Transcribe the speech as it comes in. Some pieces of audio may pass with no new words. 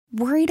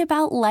Worried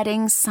about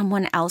letting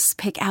someone else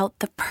pick out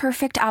the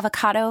perfect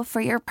avocado for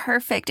your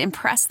perfect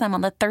impress them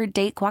on the third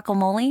date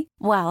guacamole?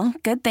 Well,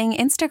 good thing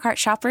Instacart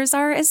shoppers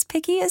are as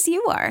picky as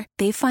you are.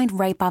 They find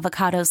ripe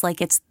avocados like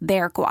it's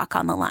their guac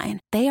on the line.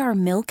 They are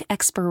milk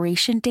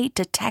expiration date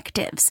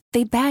detectives.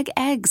 They bag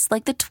eggs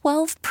like the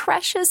 12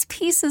 precious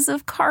pieces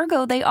of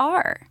cargo they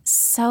are.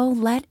 So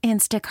let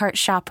Instacart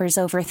shoppers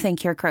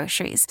overthink your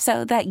groceries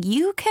so that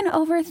you can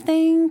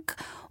overthink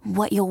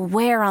what you'll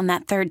wear on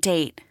that third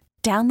date.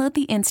 Download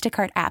the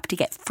Instacart app to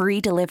get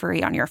free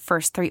delivery on your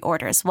first 3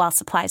 orders while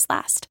supplies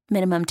last.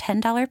 Minimum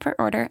 $10 per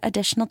order.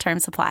 Additional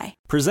terms apply.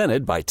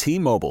 Presented by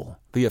T-Mobile,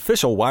 the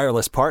official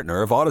wireless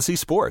partner of Odyssey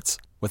Sports.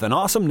 With an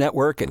awesome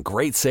network and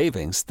great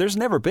savings, there's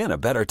never been a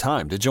better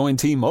time to join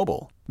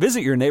T-Mobile.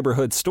 Visit your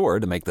neighborhood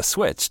store to make the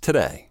switch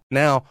today.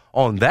 Now,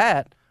 on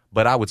that,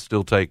 but I would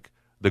still take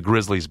the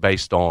Grizzlies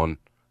based on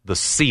the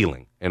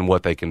ceiling and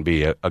what they can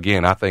be.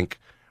 Again, I think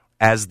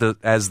as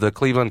the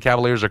Cleveland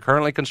Cavaliers are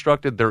currently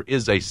constructed, there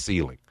is a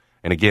ceiling.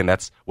 And again,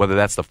 that's whether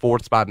that's the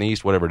 4th spot in the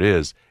East, whatever it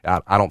is,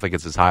 I don't think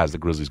it's as high as the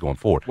Grizzlies going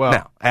forward. Well,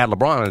 now, add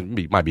LeBron,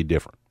 it might be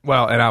different.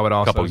 Well, and I would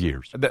also, a couple of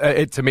years.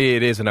 To me,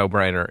 it is a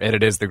no-brainer, and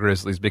it is the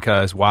Grizzlies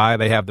because why?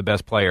 They have the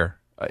best player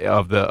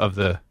of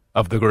the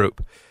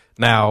group.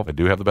 Now, they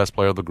do have the best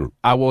player of the group.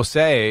 I will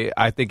say,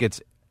 I think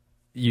it's.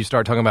 You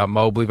start talking about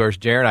Mobley versus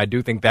Jaren. I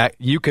do think that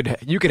you could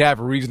have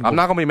a reasonable. I'm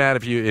not going to be mad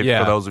if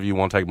for those of you who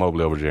want to take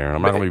Mobley over Jaren.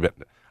 I'm not going to be.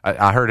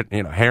 I heard it.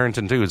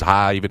 Harrington too is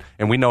high even,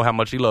 and we know how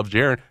much he loves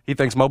Jaren. He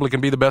thinks Mobley can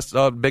be the best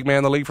big man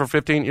in the league for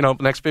the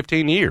next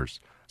 15 years.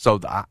 So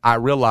I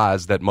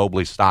realize that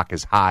Mobley's stock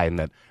is high, and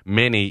that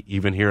many,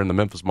 even here in the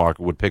Memphis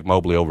market, would pick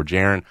Mobley over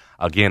Jaren.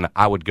 Again,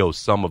 I would go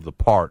some of the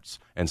parts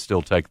and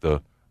still take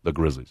the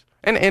Grizzlies,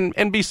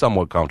 and be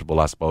somewhat comfortable,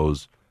 I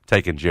suppose,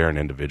 taking Jaren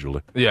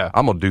individually. Yeah,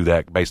 I'm gonna do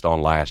that based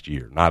on last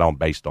year, not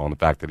based on the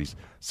fact that he's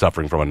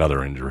suffering from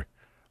another injury.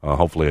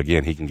 Hopefully,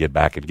 again, he can get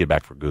back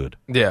for good.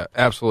 Yeah,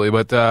 absolutely.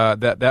 But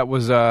that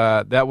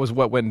was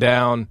what went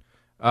down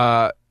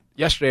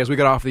yesterday as we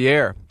got off the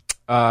air.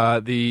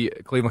 The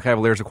Cleveland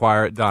Cavaliers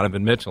acquired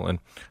Donovan Mitchell, and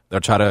they'll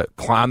try to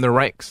climb the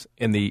ranks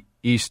in the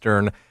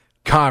Eastern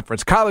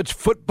Conference. College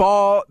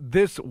football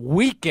this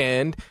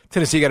weekend.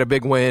 Tennessee got a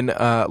big win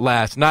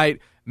last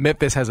night.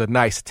 Memphis has a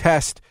nice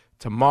test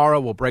tomorrow.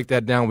 We'll break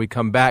that down when we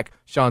come back.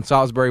 Sean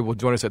Salisbury will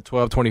join us at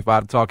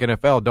 12:25 to talk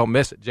NFL. Don't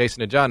miss it.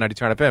 Jason and John, 90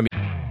 Turn FM.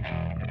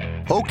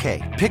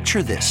 Okay,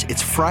 picture this.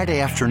 It's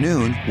Friday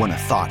afternoon when a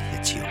thought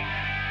hits you.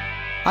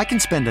 I can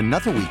spend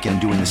another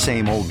weekend doing the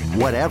same old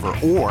whatever,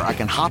 or I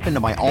can hop into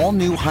my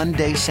all-new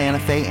Hyundai Santa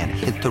Fe and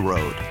hit the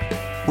road.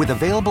 With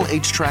available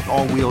H-Track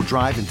all-wheel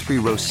drive and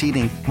 3-row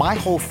seating, my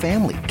whole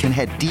family can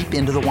head deep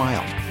into the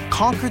wild.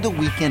 Conquer the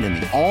weekend in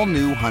the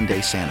all-new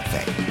Hyundai Santa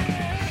Fe.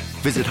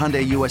 Visit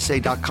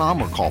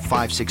HyundaiUSA.com or call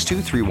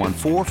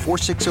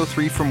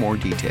 562-314-4603 for more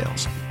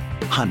details.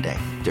 Hyundai,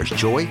 there's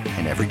joy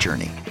in every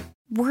journey.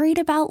 Worried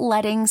about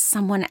letting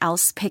someone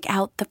else pick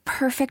out the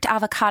perfect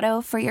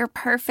avocado for your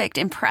perfect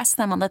impress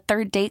them on the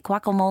third date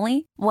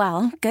guacamole?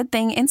 Well, good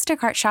thing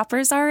Instacart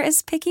shoppers are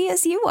as picky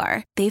as you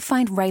are. They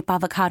find ripe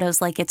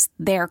avocados like it's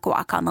their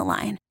guac on the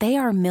line. They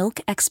are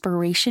milk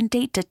expiration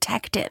date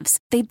detectives.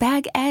 They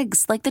bag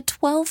eggs like the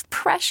 12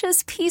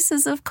 precious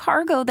pieces of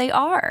cargo they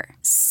are.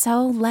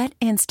 So let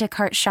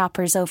Instacart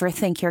shoppers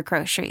overthink your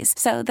groceries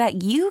so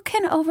that you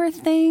can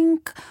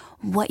overthink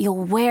what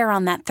you'll wear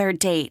on that third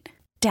date.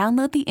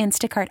 Download the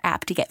Instacart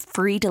app to get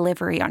free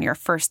delivery on your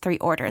first 3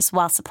 orders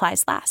while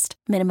supplies last.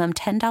 Minimum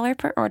 $10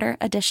 per order.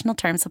 Additional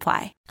terms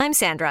apply. I'm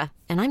Sandra,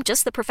 and I'm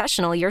just the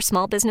professional your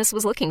small business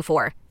was looking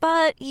for.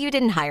 But you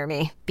didn't hire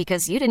me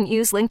because you didn't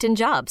use LinkedIn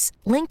Jobs.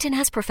 LinkedIn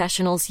has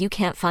professionals you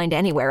can't find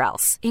anywhere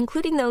else,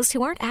 including those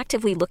who aren't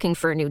actively looking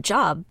for a new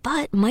job,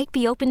 but might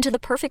be open to the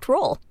perfect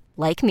role,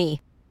 like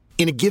me.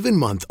 In a given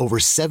month, over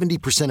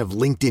 70% of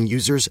LinkedIn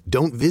users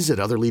don't visit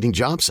other leading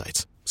job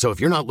sites. So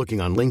if you're not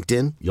looking on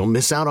LinkedIn, you'll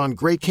miss out on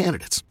great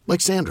candidates like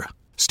Sandra.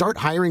 Start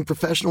hiring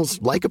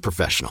professionals like a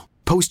professional.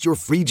 Post your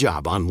free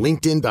job on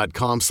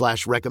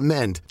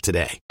linkedin.com/recommend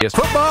today. Yes,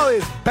 football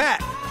is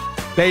back,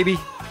 baby.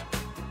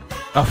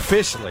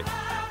 Officially.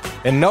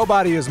 And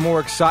nobody is more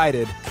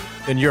excited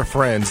than your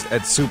friends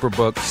at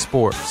Superbook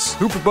Sports.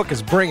 Superbook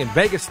is bringing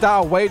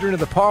Vegas-style wagering to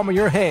the palm of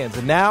your hands,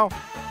 and now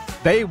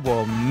they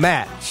will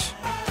match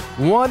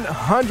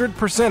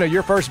 100% of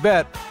your first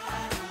bet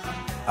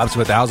up to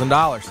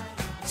 $1,000.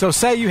 So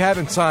say you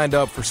haven't signed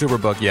up for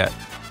Superbook yet.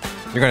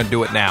 You're going to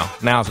do it now.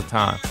 Now's the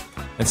time.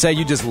 And say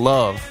you just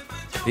love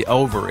the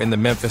over in the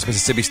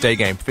Memphis-Mississippi State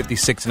game,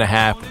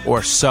 56.5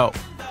 or so.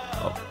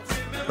 Well,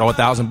 throw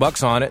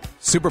 $1,000 on it.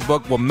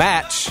 Superbook will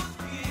match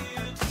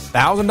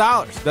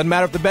 $1,000. Doesn't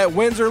matter if the bet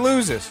wins or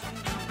loses.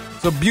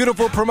 It's a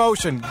beautiful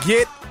promotion.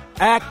 Get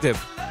active.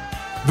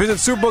 Visit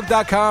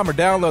Superbook.com or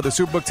download the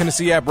Superbook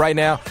Tennessee app right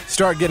now.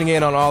 Start getting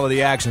in on all of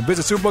the action.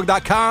 Visit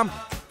Superbook.com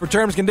for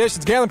terms and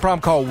conditions. Gambling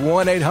problem, call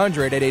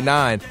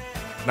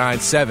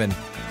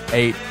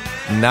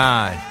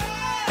 1-800-889-9789.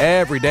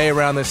 every day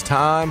around this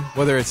time,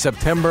 whether it's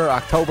September,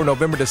 October,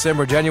 November,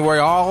 December, January,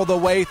 all the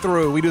way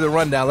through. We do the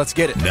rundown. Let's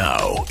get it.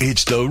 Now,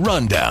 it's the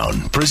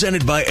Rundown,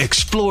 presented by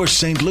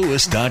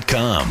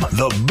ExploreSt.Louis.com.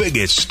 The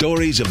biggest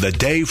stories of the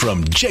day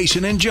from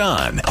Jason and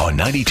John on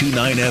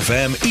 92.9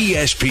 FM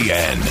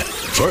ESPN.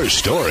 First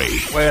story.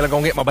 Well, I'm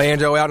going to get my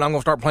banjo out, and I'm going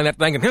to start playing that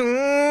thing. And,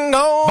 Rocky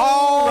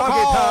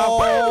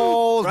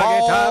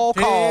Top,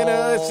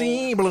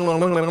 Tennessee.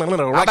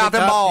 How about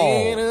them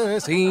balls?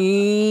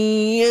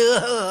 Tennessee.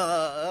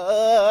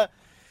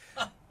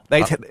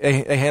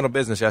 They handled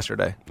business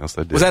yesterday. Yes,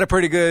 they did. Was that a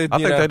pretty good? I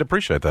think they'd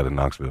appreciate that in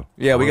Knoxville.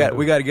 Yeah, we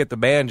got to get the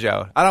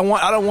banjo. I don't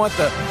want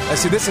the.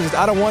 See,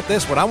 I don't want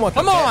this one. I want.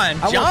 I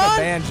want the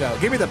banjo.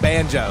 Give me the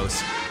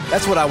banjos.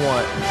 That's what I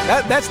want.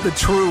 That's the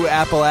true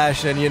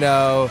Appalachian.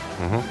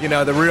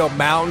 The real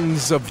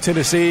mountains of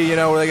Tennessee.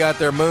 Where they got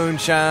their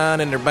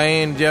moonshine and their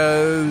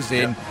banjos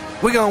and.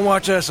 We're going to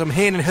watch some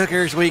Hendon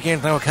Hookers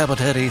weekend, throw a couple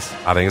tutties.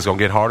 I think it's going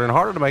to get harder and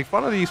harder to make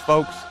fun of these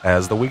folks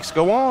as the weeks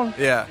go on.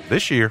 Yeah.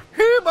 This year.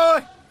 Hey,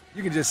 boy.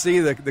 You can just see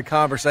the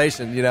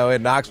conversation,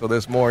 in Knoxville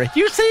this morning.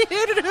 You see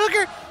Hendon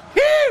Hooker?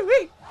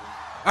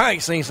 I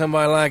ain't seen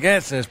somebody like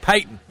that since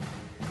Peyton.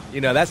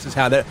 That's just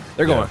how they're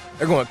going.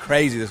 They're going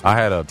crazy this week. I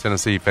had a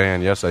Tennessee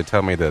fan yesterday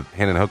tell me that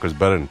Hendon Hooker's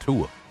better than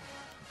Tua.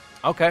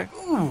 Okay.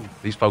 Ooh.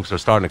 These folks are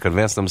starting to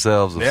convince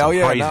themselves of some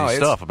crazy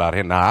stuff about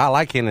him. Now, I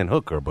like Hendon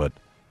Hooker, but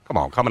come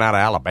on, coming out of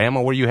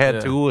Alabama where you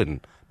had Tua, and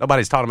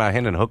nobody's talking about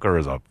Hendon Hooker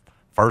as a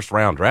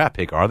first-round draft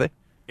pick, are they?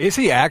 Is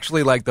he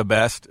actually like the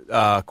best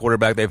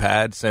quarterback they've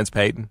had since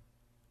Peyton?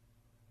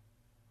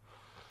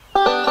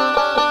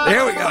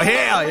 There we go.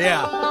 Hell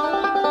yeah.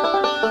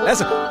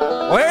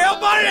 Well,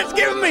 buddy, that's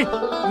giving me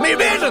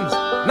visions.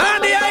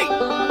 98.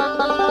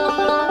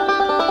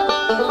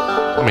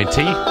 I mean,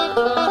 T.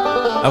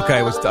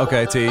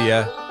 Okay, T,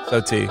 yeah.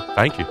 So T.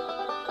 Thank you.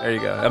 There you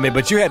go. I mean,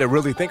 but you had to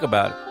really think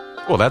about it.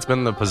 Well, that's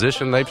been the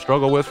position they've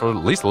struggled with for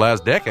at least the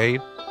last decade.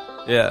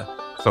 Yeah.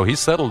 So he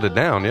settled it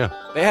down, yeah.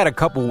 They had a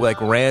couple,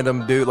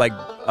 random dude, was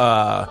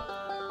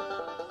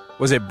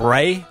it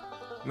Bray?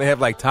 They have,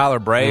 Tyler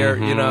Brayer,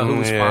 who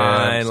was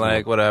fine,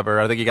 whatever.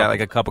 I think he got,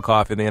 a cup of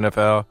coffee in the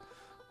NFL.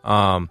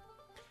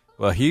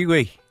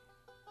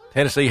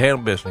 Tennessee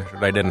handled business.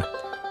 They didn't.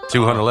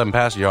 211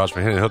 passing yards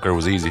for Hendon Hooker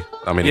was easy.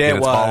 I mean, again,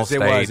 it's Ball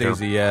State. It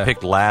was easy, yeah.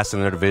 Picked last in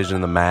their division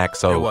in the MAC,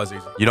 so it was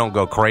easy. You don't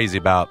go crazy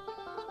about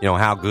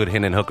how good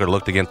Hendon Hooker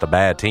looked against a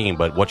bad team,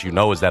 but what you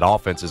know is that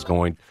offense is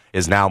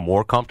now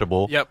more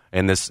comfortable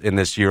in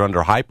this year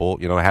under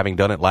Heupel, having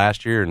done it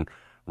last year and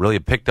really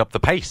picked up the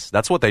pace.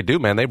 That's what they do,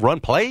 man. They run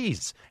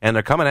plays, and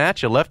they're coming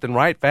at you left and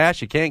right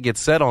fast. You can't get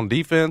set on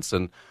defense.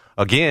 And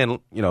again,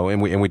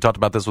 and we talked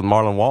about this with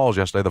Marlon Walls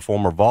yesterday, the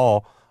former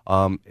Vol.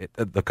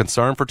 The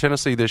concern for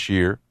Tennessee this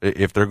year,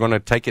 if they're going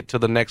to take it to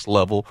the next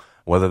level,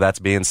 whether that's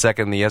being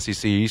second in the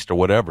SEC East or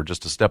whatever,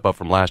 just to step up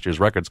from last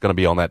year's record, it's going to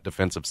be on that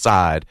defensive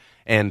side.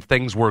 And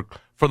things were,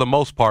 for the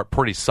most part,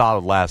 pretty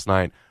solid last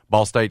night.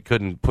 Ball State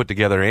couldn't put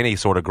together any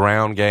sort of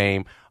ground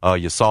game.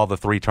 You saw the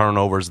 3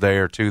 turnovers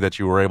there, too, that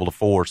you were able to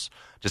force.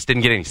 Just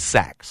didn't get any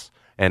sacks.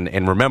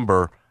 And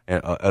remember,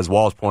 as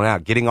Walls pointed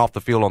out, getting off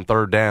the field on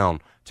third down,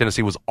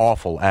 Tennessee was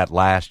awful at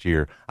last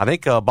year. I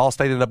think Ball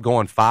State ended up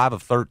going 5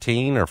 of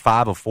 13 or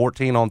 5 of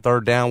 14 on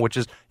third down, which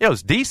is, it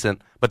was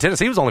decent, but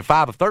Tennessee was only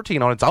 5 of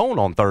 13 on its own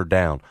on third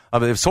down. I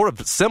mean, it's sort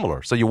of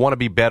similar. So you want to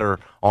be better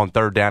on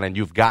third down, and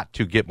you've got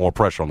to get more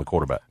pressure on the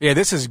quarterback. Yeah,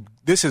 this is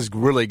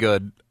really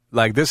good.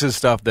 This is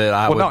stuff that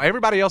no,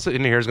 everybody else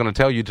in here is going to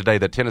tell you today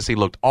that Tennessee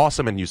looked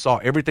awesome and you saw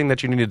everything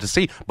that you needed to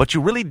see, but you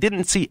really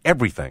didn't see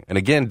everything. And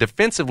again,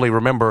 defensively,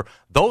 remember,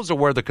 those are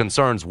where the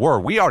concerns were.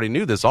 We already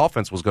knew this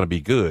offense was going to be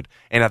good,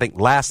 and I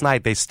think last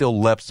night they still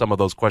left some of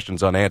those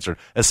questions unanswered,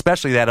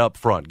 especially that up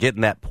front,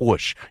 getting that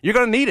push. You're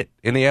going to need it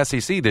in the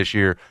SEC this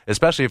year,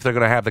 especially if they're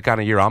going to have the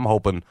kind of year I'm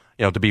hoping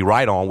to be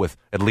right on with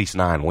at least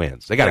 9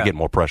 wins. They got to get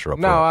more pressure up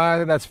front. No, I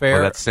think that's fair.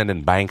 Or that's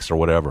sending Banks or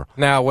whatever.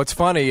 Now, what's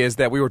funny is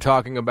that we were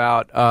talking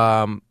about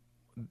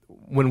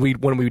when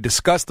we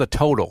discussed the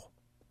total,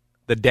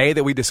 the day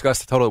that we discussed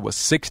the total, it was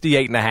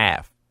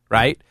 68.5,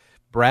 right?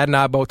 Brad and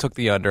I both took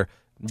the under.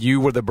 You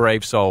were the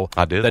brave soul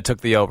that took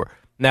the over.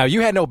 Now,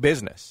 you had no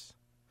business.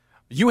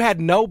 You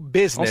had no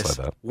business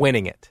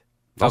winning it.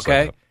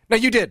 Okay? No,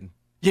 you didn't.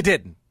 You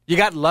didn't. You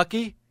got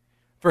lucky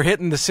for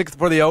hitting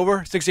for the over,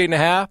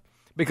 68.5.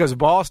 Because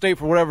Ball State,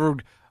 for whatever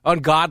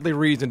ungodly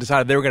reason,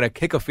 decided they were going to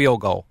kick a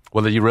field goal.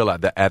 Well, you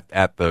realize that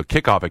at the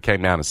kickoff it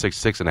came down to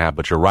 6.5,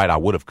 but you're right. I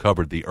would have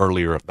covered the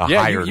higher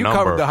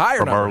number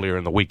from earlier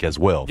in the week as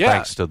well,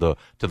 thanks to the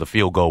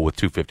field goal with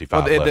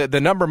 2:55 left. The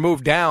number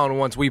moved down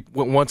once we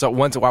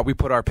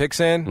put our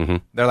picks in. Mm-hmm.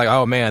 They're like,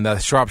 oh man, the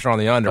sharps are on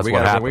the under. We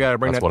got to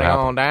bring that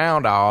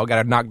down, dog.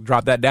 Got to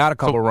drop that down a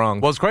couple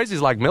rungs. What's crazy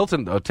is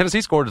Milton,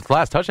 Tennessee scored its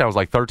last touchdown. It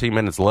was 13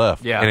 minutes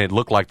left, and it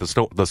looked like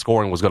the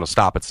scoring was going to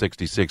stop at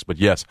 66. But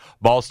yes,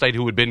 Ball State,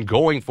 who had been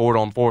going for it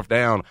on fourth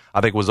down,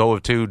 I think was 0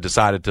 of 2,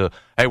 decided to,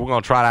 hey, we're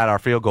going to try out our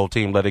field goal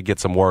team, let it get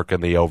some work,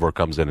 and the over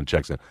comes in and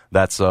checks in.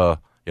 That's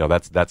You know,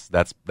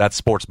 that's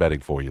sports betting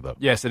for you, though.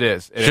 Yes, it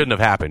is. Shouldn't have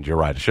happened. You're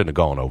right. It shouldn't have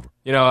gone over.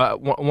 You know,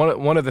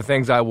 one of the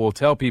things I will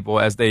tell people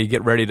as they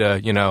get ready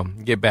to, you know,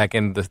 get back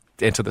into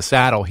the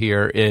saddle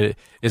here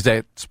is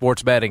that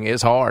sports betting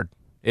is hard.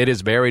 It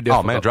is very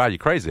difficult. Oh, man, drive you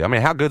crazy. I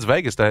mean, how good's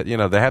Vegas that, you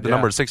know, they had the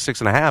number at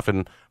 6.5,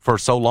 and for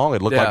so long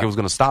it looked like it was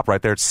going to stop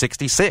right there at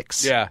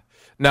 66. Yeah.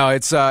 No,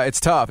 it's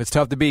tough. It's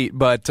tough to beat.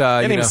 But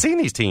I haven't even seen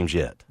these teams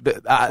yet.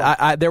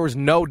 There was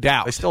no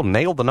doubt. They still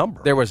nailed the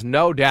number. There was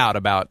no doubt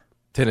about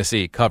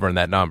Tennessee covering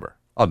that number.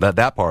 Oh,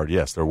 that part,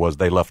 yes, there was.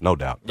 They left no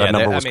doubt. That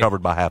number was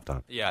covered by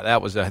halftime. Yeah,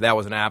 that was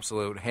an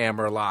absolute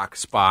hammerlock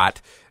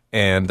spot.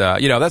 And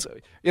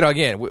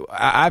again,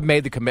 I've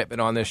made the commitment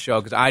on this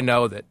show because I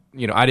know that,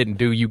 you know, I didn't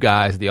do you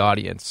guys, the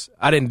audience,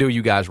 I didn't do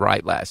you guys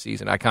right last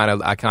season. I kind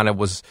of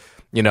was,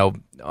 you know,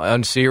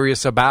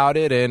 unserious about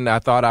it, and I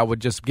thought I would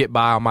just get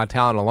by on my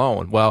talent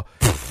alone. Well,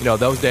 you know,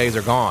 those days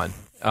are gone,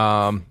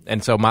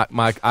 and so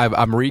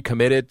I'm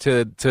recommitted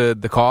to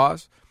the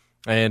cause,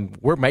 and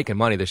we're making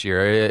money this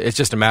year. It's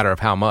just a matter of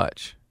how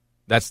much.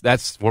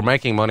 That's we're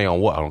making money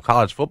on what? On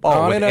college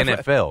football or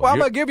NFL? Well, I'm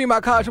going to give you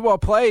my college football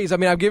plays. I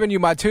mean, I've given you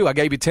my two. I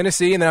gave you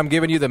Tennessee, and then I'm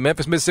giving you the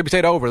Memphis-Mississippi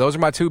State over. Those are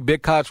my two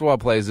big college football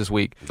plays this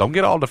week. Don't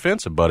get all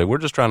defensive, buddy. We're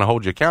just trying to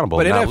hold you accountable.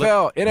 But now,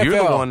 NFL,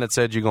 you're the one that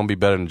said you're going to be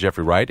better than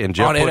Jeffrey Wright, and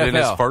Jeff put in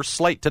his first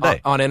slate today.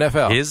 On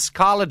NFL. His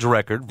college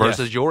record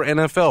versus your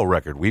NFL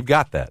record. We've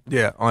got that.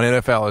 Yeah, on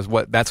NFL is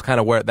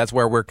that's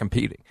where we're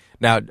competing.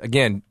 Now,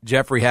 again,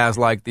 Jeffrey has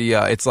like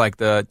it's like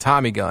the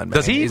Tommy gun. Man.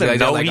 Does he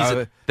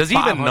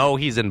even know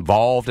he's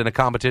involved in a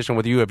competition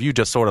with you? Have you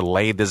just sort of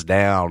laid this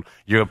down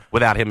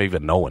without him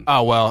even knowing?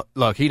 Oh, well,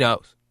 look, he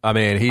knows. I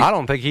mean, I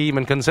don't think he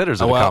even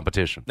considers it a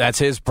competition. That's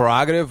his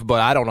prerogative,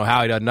 but I don't know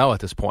how he doesn't know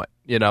at this point.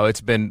 You know, it's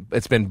been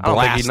blasted. I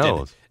don't think he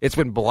knows. It's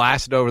been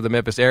blasted over the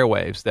Memphis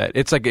airwaves that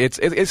it's like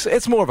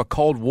it's more of a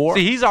Cold War.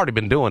 See, he's already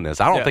been doing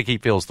this. I don't think he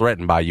feels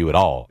threatened by you at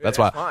all. That's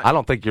why fine. I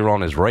don't think you're on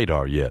his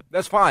radar yet.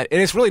 That's fine,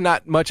 and it's really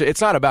not much.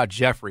 It's not about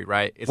Jeffrey,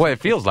 right? It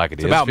feels like it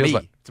is. It's about me.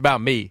 It's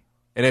about me.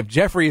 And if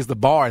Jeffrey is the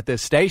bar at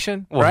this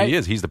station, right? He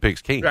is. He's the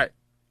Pig's King. Right.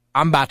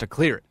 I'm about to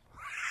clear it.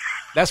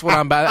 That's what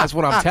I'm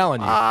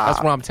telling you.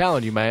 That's what I'm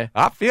telling you, man.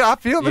 I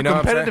feel the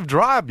competitive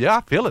drive. Yeah,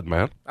 I feel it,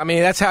 man. I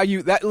mean, that's how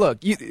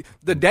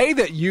the day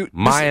that you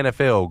my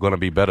NFL going to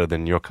be better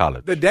than your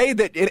college. The day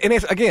that and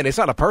it's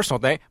not a personal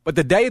thing, but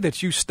the day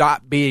that you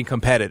stop being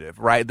competitive,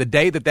 right? The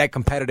day that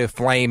competitive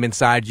flame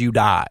inside you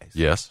dies.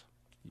 Yes.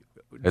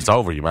 It's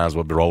over. You might as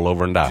well roll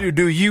over and die.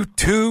 Do you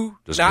too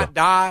just not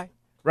die,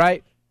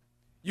 right?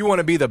 You want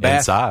to be the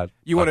best. Inside.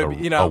 You want to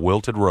be, a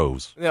wilted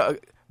rose. You know,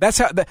 that's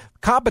how the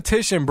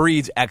competition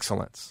breeds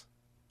excellence.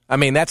 I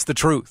mean, that's the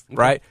truth,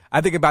 right?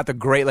 I think about the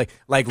great,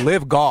 like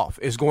Live Golf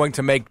is going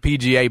to make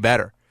PGA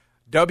better.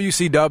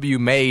 WCW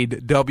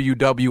made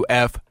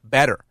WWF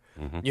better.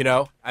 Mm-hmm. You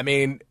know, I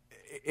mean,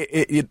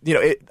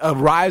 a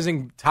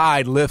rising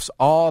tide lifts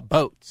all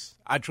boats.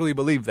 I truly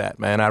believe that,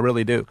 man. I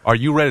really do. Are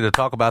you ready to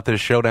talk about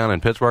this showdown in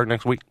Pittsburgh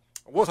next week?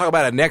 We'll talk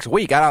about it next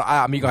week.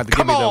 I mean, you're going to have to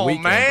give me the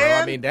weekend, man. Bro.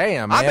 I mean,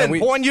 damn, man. I've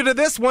been pointing you to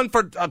this one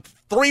for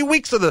 3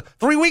 weeks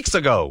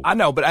ago. I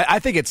know, but I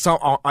think at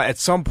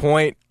some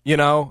point, you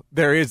know,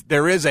 there is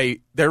a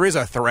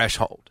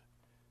threshold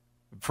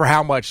for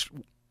how much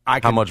I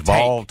can how much take.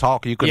 Ball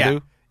talk you can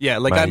do. Yeah,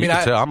 like man, I mean, you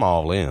can tell I'm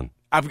all in.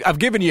 I've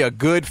given you a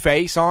good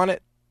face on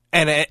it,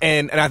 and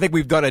I think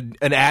we've done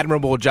an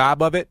admirable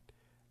job of it.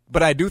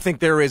 But I do think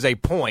there is a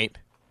point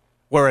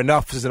where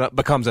enough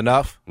becomes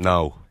enough.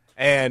 No,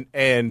 and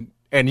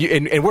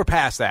we're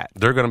past that.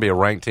 They're going to be a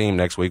ranked team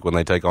next week when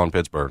they take on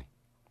Pittsburgh.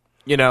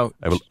 You know,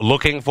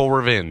 looking for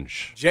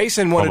revenge.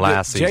 Jason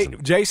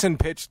Jason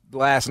pitched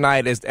last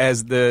night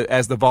as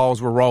the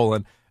Vols were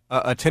rolling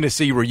a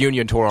Tennessee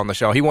reunion tour on the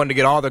show. He wanted to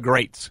get all the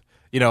greats,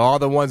 you know, all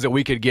the ones that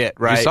we could get.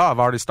 Right? You saw I've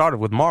already started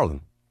with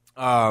Marlon.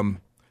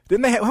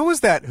 Didn't they? Who was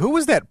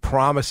that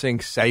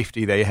promising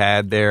safety they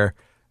had there?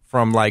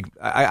 From I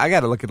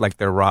got to look at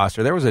their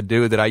roster. There was a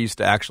dude that I used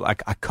to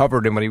I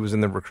covered him when he was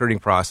in the recruiting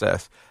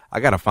process. I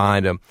got to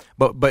find him.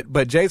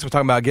 But Jason was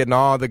talking about getting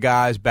all the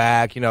guys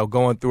back, you know,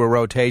 going through a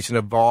rotation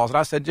of Vols. And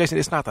I said, Jason,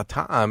 it's not the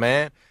time,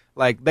 man.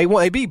 Like they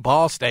beat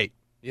Ball State,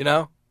 you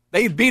know.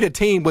 They beat a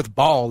team with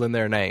ball in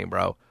their name,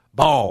 bro.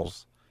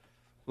 Balls.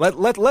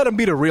 Let them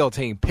beat a real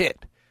team.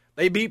 Pitt.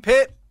 They beat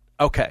Pitt.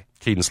 Okay.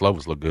 Keaton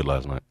Slovis looked good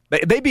last night.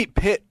 They beat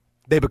Pitt.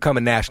 They become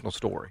a national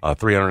story.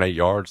 308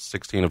 yards,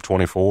 16 of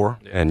 24.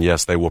 Yeah. And,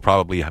 yes, they will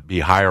probably be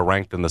higher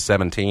ranked than the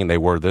 17 they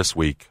were this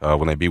week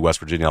when they beat West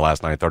Virginia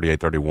last night,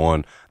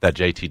 38-31. That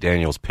J.T.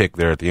 Daniels pick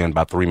there at the end,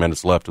 about 3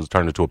 minutes left, was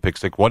turned into a pick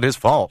six. Wasn't his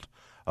fault,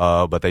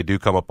 but they do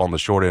come up on the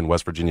short end.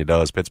 West Virginia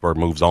does. Pittsburgh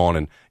moves on,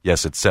 and,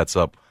 yes, it sets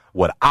up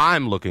what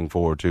I'm looking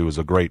forward to is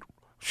a great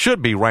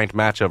should-be ranked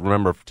matchup.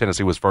 Remember,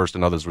 Tennessee was first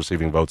and others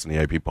receiving votes in the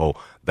AP poll.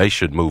 They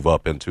should move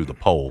up into the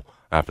poll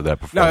after that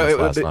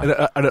performance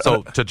last night.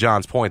 So, to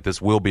John's point,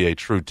 this will be a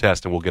true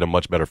test, and we'll get a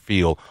much better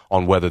feel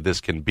on whether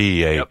this can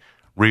be a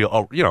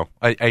real,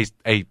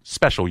 a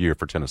special year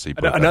for Tennessee.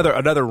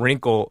 Another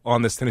wrinkle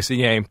on this Tennessee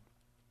game,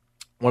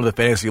 one of the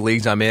fantasy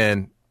leagues I'm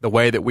in, the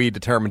way that we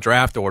determine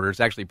draft order is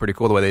actually pretty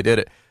cool the way they did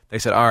it. They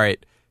said, all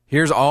right,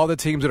 here's all the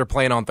teams that are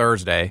playing on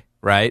Thursday,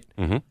 right?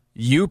 Mm-hmm.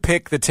 You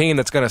pick the team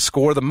that's going to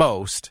score the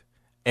most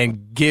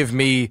and give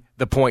me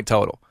the point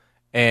total.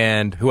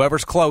 And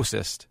whoever's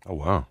closest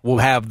will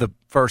have the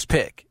first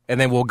pick. And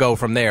then we'll go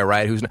from there,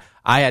 right?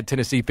 I had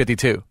Tennessee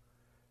 52.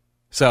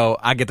 So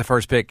I get the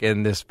first pick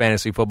in this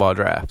fantasy football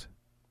draft,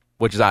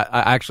 which is I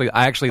actually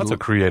that's a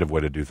creative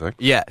way to do things.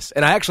 Yes,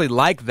 and I actually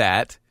like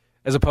that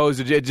as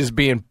opposed to it just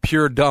being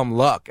pure dumb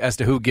luck as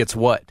to who gets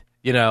what.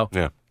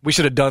 Yeah. We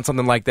should have done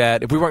something like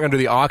that if we weren't going to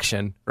do the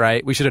auction,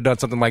 right? We should have done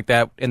something like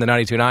that in the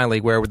 92.9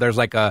 League where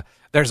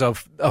there's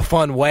a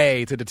fun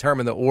way to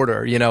determine the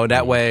order.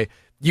 That way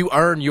you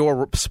earn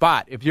your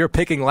spot. If you're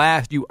picking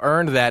last, you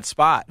earned that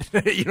spot.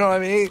 You know what I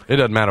mean? It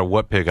doesn't matter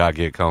what pick I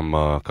get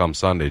come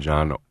Sunday,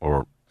 John,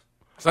 or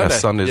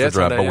Sunday's the draft,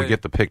 Sunday, but we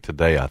get the pick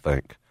today, I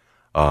think.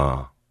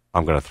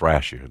 I'm going to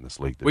thrash you in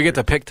this league. We get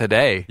to pick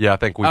today. Yeah, I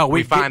think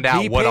we find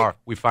out what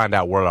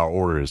our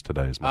order is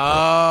today.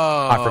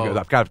 I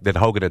forget that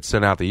Hogan had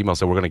sent out the email,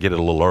 so we're going to get it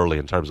a little early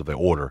in terms of the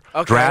order.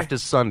 Okay. Draft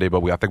is Sunday,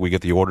 but I think we get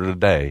the order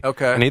today.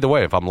 Okay. And either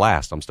way, if I'm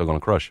last, I'm still going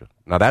to crush you.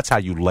 Now that's how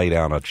you lay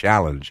down a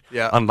challenge.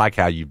 Yeah. Unlike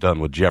how you've done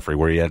with Jeffrey,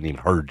 where he hasn't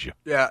even heard you.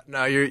 Yeah.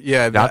 No,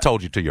 I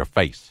told you to your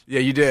face. Yeah,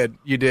 you did.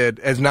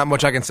 There's not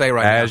much I can say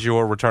right now. As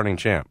your returning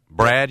champ,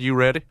 Brad, you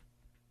ready?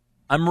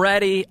 I'm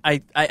ready.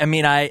 I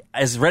mean,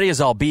 as ready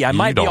as I'll be. I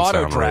might be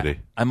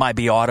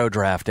auto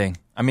drafting.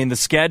 I mean, the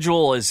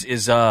schedule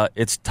is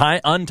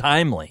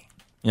untimely.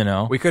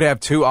 We could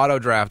have two auto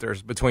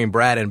drafters between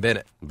Brad and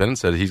Bennett. Bennett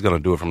said he's going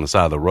to do it from the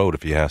side of the road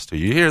if he has to.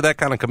 You hear that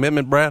kind of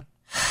commitment, Brad?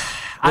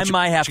 I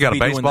might have to be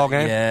doing a baseball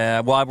game? Yeah,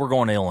 well, we're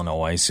going to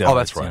Illinois, so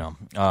that's right.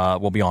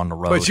 We'll be on the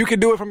road. But you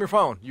can do it from your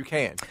phone. You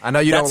can. I know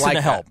you don't like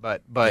that, help.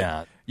 but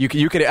yeah. You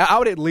could. I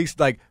would at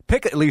least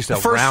pick at least a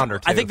round or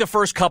two. I think the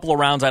first couple of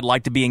rounds I'd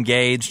like to be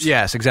engaged.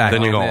 Yes, exactly.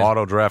 Then you're going to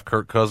auto draft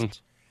Kirk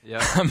Cousins.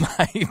 Yeah,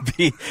 might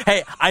be.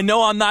 Hey, I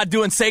know I'm not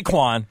doing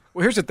Saquon.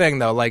 Well, here's the thing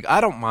though.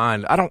 I don't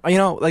mind. I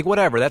don't.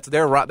 Whatever. That's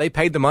their right. They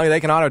paid the money. They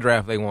can auto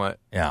draft if they want.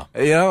 Yeah.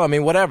 I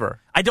mean, whatever.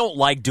 I don't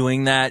like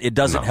doing that. It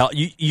doesn't help.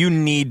 You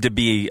need to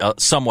be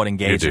somewhat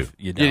engaged.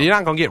 You're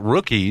not going to get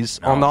rookies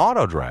on the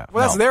auto draft.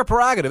 Well, that's their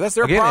prerogative. That's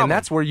their problem. And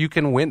that's where you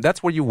can win.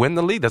 That's where you win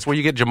the league. That's where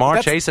you get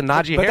Jamar Chase and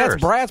Najee Harris. But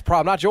that's Brad's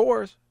problem, not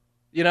yours.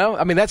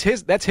 I mean, that's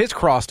his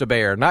cross to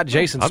bear, not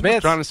Jason Smith. I'm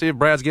just trying to see if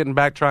Brad's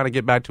trying to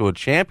get back to a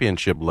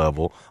championship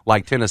level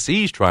like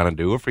Tennessee's trying to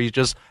do, or if he's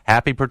just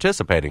happy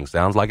participating.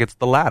 Sounds like it's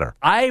the latter.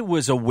 I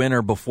was a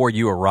winner before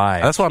you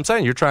arrived. That's what I'm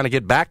saying. You're trying to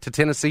get back to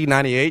Tennessee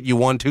 98. You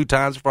won 2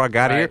 times before I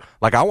got here.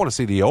 I want to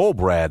see the old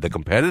Brad, the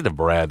competitive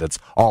Brad that's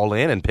all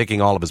in and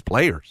picking all of his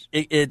players.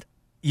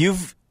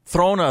 You've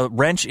thrown a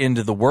wrench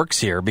into the works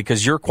here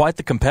because you're quite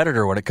the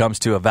competitor when it comes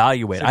to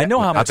evaluate. I know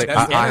how much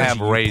I have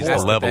raised the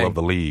level of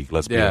the league.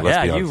 Let's be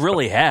honest. You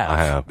really have. I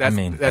have.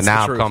 That's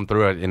now I've come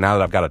through it, and now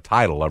that I've got a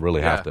title, I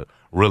really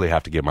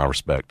have to get my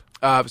respect.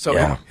 Here's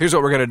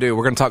what we're going to do.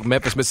 We're going to talk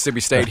Memphis, Mississippi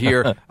State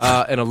here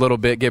in a little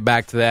bit, get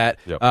back to that.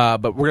 Yep.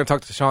 But we're going to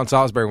talk to Sean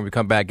Salisbury when we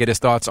come back, get his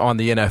thoughts on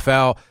the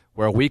NFL.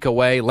 We're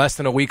less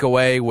than a week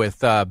away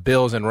with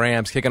Bills and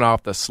Rams kicking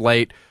off the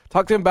slate.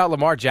 Talk to him about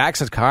Lamar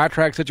Jackson's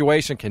contract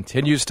situation,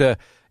 continues to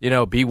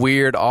be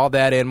weird, all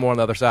that and more on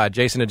the other side.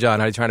 Jason and John,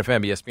 how are you trying to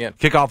fan ESPN?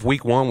 Kick off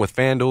week 1 with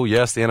FanDuel.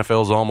 Yes, the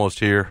NFL is almost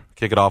here.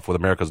 Kick it off with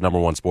America's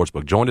 #1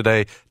 sportsbook. Join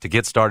today to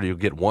get started. You'll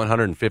get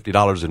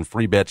 $150 in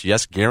free bets.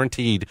 Yes,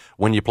 guaranteed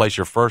when you place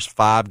your first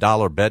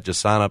 $5 bet. Just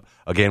sign up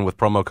again with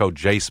promo code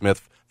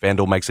JSmith.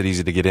 FanDuel makes it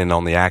easy to get in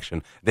on the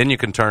action. Then you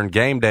can turn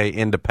game day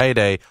into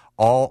payday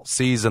all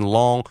season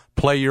long.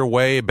 Play your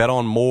way. Bet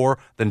on more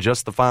than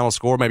just the final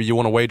score. Maybe you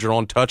want to wager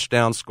on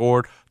touchdowns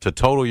scored to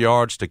total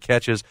yards to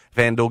catches.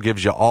 FanDuel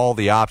gives you all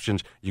the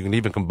options. You can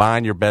even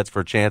combine your bets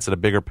for a chance at a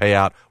bigger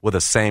payout with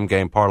a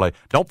same-game parlay.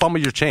 Don't fumble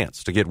your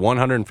chance to get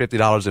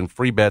 $150 in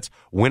free bets,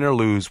 win or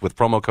lose, with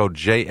promo code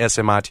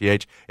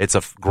JSMITH. It's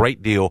a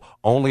great deal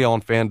only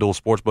on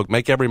FanDuel Sportsbook.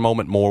 Make every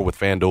moment more with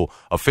FanDuel,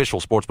 official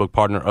sportsbook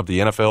partner of the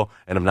NFL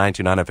and of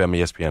 92.9 FM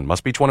ESPN.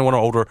 Must be 21 or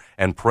older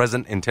and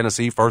present in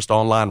Tennessee. First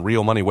online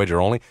real money wager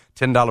only.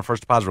 $10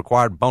 first deposit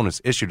required.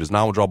 Bonus issued as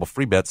non-withdrawable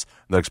free bets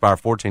that expire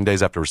 14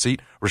 days after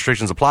receipt.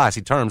 Restrictions apply.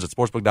 See terms at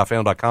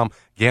sportsbook.fanduel.com.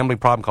 Gambling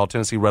problem? Call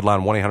Tennessee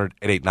Redline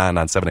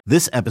 1-800-889-97.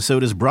 This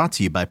episode is brought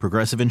to you by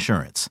Progressive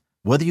Insurance.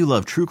 Whether you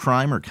love true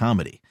crime or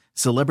comedy,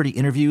 celebrity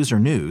interviews or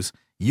news,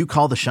 you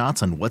call the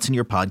shots on what's in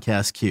your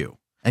podcast queue.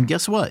 And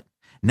guess what?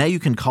 Now you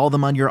can call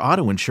them on your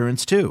auto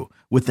insurance too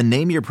with the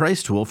Name Your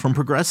Price tool from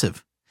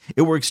Progressive.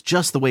 It works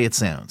just the way it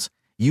sounds.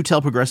 You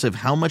tell Progressive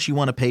how much you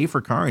want to pay for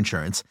car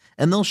insurance,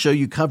 and they'll show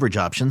you coverage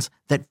options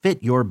that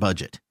fit your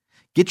budget.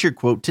 Get your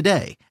quote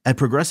today at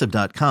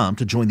Progressive.com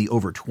to join the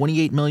over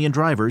 28 million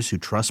drivers who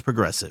trust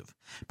Progressive.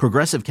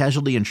 Progressive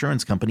Casualty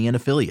Insurance Company and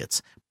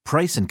Affiliates.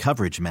 Price and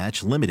coverage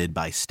match limited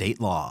by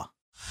state law.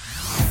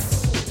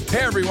 Hey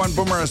everyone,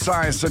 Boomer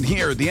Esiason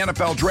here. The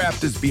NFL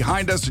Draft is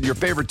behind us and your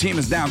favorite team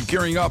is now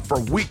gearing up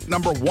for week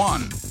number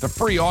 1. The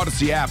free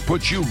Odyssey app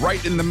puts you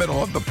right in the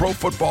middle of the pro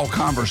football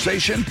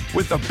conversation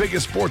with the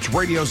biggest sports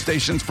radio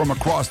stations from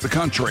across the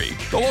country.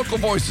 The local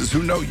voices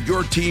who know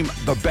your team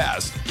the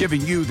best,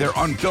 giving you their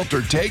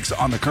unfiltered takes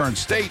on the current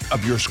state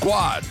of your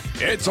squad.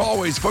 It's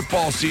always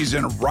football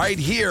season right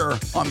here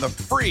on the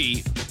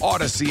free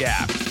Odyssey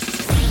app.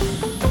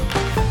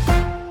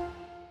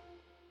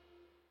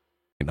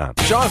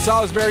 Sean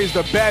Salisbury is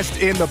the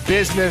best in the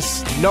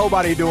business.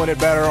 Nobody doing it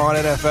better on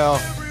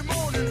NFL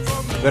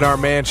than our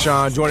man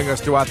Sean, joining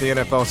us throughout the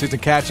NFL season.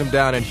 Catch him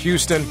down in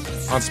Houston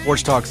on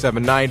Sports Talk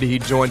 790. He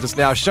joins us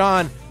now.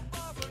 Sean,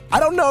 I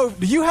don't know.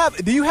 Do you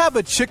have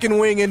a chicken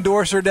wing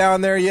endorser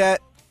down there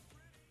yet?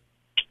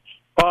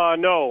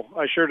 No,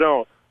 I sure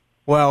don't.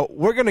 Well,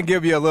 we're going to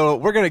give you a little.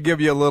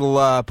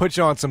 Put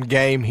you on some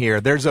game here.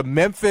 There's a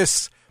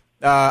Memphis-based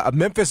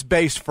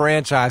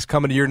franchise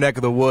coming to your neck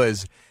of the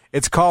woods.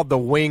 It's called the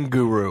Wing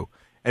Guru,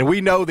 and we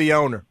know the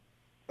owner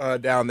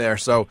down there.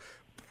 So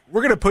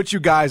we're going to put you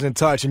guys in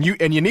touch, and you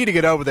need to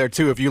get over there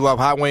too if you love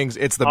hot wings.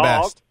 It's the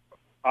best.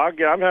 I'm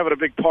having a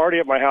big party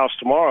at my house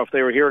tomorrow. If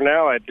they were here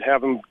now, I'd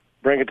have them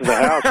bring it to the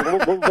house.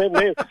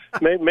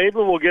 Maybe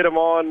we'll get them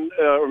on.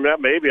 Or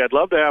not maybe. I'd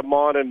love to have them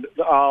on, and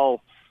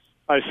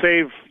I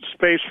save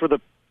space for the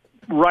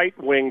right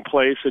wing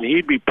place, and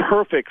he'd be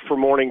perfect for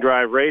morning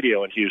drive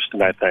radio in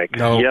Houston, I think.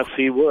 No. Yes,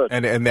 he would.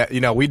 And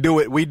that, we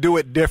do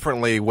it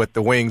differently with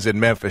the wings in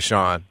Memphis,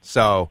 Sean.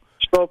 So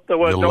don't tell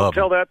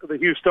that to the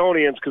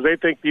Houstonians, because they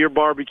think your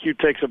barbecue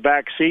takes a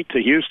back seat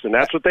to Houston.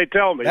 That's what they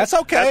tell me. That's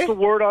okay. That's the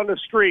word on the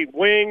street.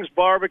 Wings,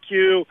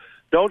 barbecue.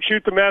 Don't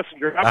shoot the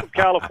messenger. I'm from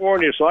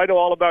California, so I know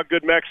all about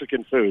good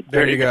Mexican food.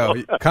 There you go.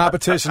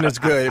 Competition is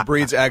good. It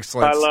breeds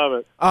excellence. I love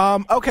it.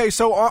 Okay,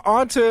 so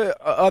on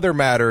to other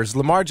matters.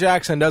 Lamar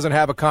Jackson doesn't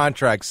have a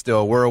contract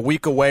still. We're a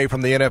week away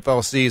from the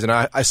NFL season.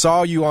 I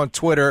saw you on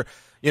Twitter,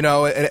 and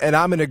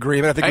I'm in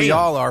agreement. I think we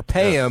all are.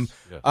 Pay him.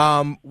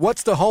 Yes.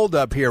 What's the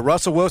holdup here?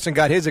 Russell Wilson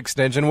got his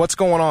extension. What's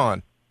going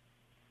on?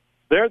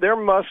 There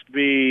must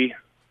be...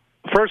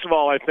 First of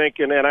all, I think,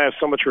 and I have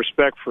so much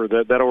respect for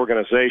that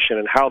organization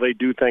and how they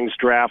do things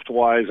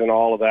draft-wise and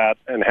all of that,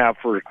 and have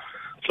for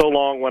so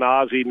long when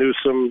Ozzie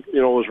Newsome,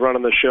 was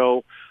running the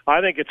show. I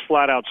think it's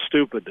flat-out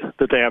stupid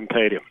that they haven't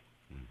paid him.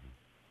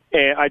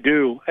 And I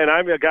do. And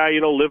I'm a guy,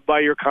 live by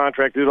your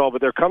contract, do it all.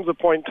 But there comes a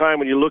point in time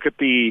when you look at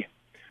the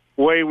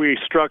way we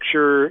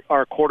structure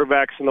our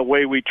quarterbacks and the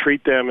way we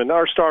treat them and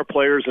our star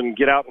players and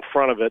get out in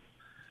front of it.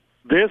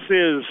 This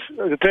is,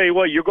 to tell you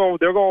what,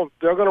 they're going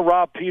to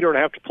rob Peter and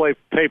have to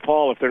pay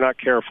Paul if they're not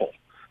careful.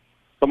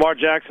 Lamar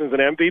Jackson's an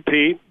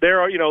MVP.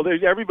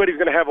 Everybody's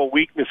going to have a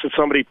weakness that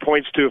somebody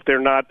points to if they're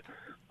not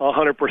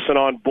 100%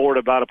 on board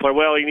about a play.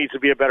 Well, he needs to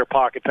be a better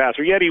pocket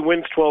passer. Yet he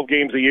wins 12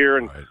 games a year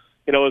and,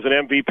 is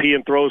an MVP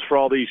and throws for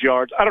all these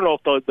yards. I don't know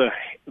if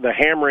the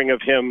hammering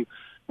of him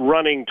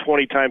running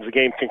 20 times a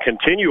game can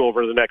continue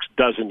over the next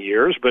dozen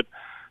years, but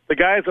the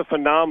guy is a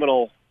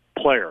phenomenal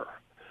player.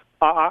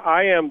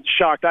 I am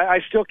shocked.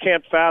 I still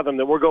can't fathom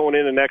that we're going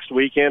into next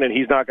weekend and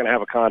he's not going to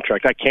have a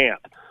contract. I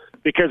can't,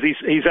 because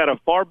he's had a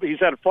far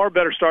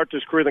better start to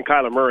his career than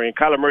Kyler Murray, and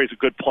Kyler Murray's a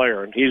good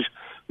player, and he's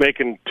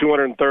making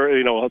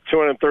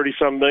 $230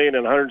 some million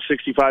and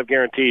 165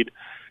 guaranteed.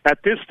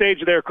 At this stage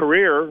of their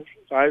career,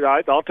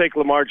 I'll take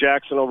Lamar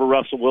Jackson over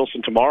Russell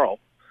Wilson tomorrow,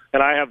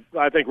 and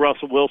I think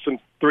Russell Wilson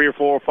 3 or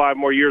 4 or 5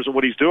 more years of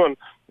what he's doing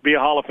will be a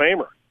Hall of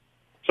Famer.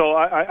 So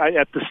I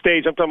at the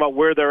stage, I'm talking about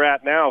where they're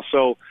at now.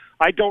 So.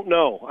 I don't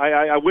know.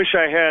 I wish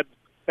I had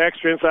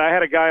extra insight. I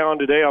had a guy on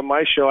today on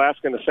my show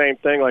asking the same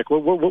thing, like,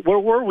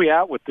 where are we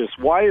at with this?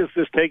 Why is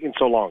this taking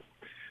so long?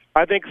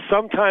 I think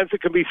sometimes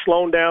it can be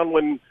slowed down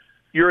when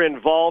you're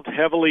involved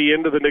heavily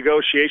into the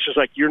negotiations.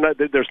 Like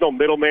there's no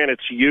middleman.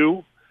 It's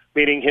you,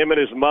 meaning him and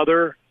his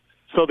mother.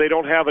 So they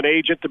don't have an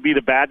agent to be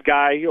the bad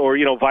guy, or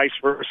vice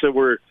versa,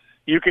 where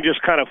you can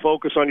just kind of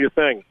focus on your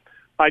thing.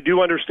 I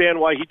do understand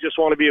why he just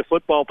want to be a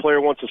football player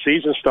once the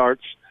season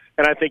starts.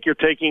 And I think you're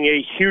taking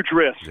a huge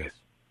risk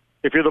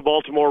if you're the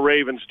Baltimore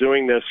Ravens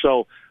doing this.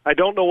 So I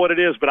don't know what it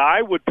is, but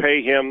I would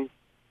pay him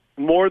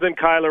more than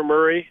Kyler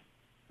Murray,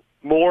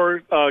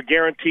 more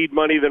guaranteed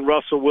money than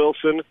Russell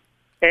Wilson.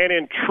 And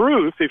in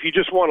truth, if you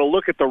just want to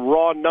look at the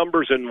raw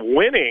numbers and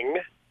winning,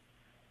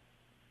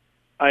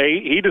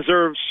 he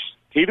deserves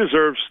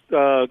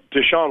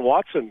Deshaun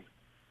Watson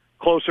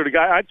closer to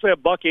guy. I'd say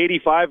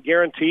 $185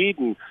 guaranteed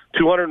and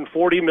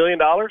 $240 million.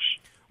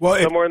 Well,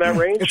 somewhere in that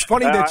range. It's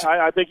funny that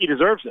I think he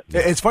deserves it.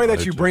 It's funny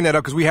that you bring that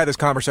up, because we had this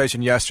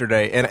conversation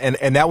yesterday,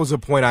 and that was the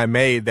point I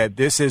made, that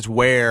this is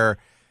where,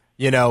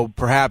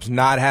 perhaps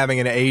not having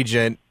an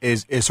agent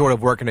is sort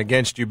of working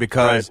against you,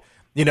 because,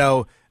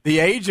 the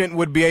agent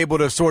would be able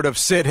to sort of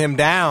sit him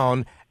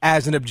down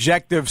as an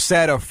objective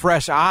set of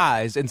fresh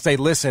eyes and say,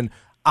 listen,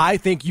 I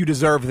think you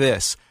deserve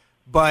this.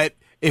 But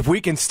if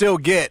we can still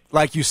get,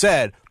 like you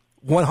said,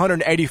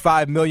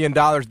 $185 million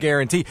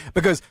guaranteed,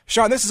 because,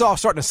 Sean, this is all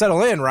starting to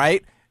settle in,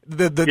 right?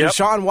 The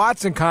Deshaun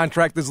Watson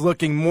contract is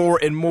looking more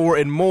and more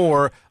and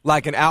more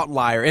like an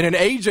outlier. And an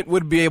agent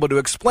would be able to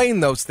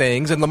explain those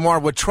things, and Lamar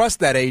would trust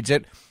that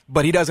agent,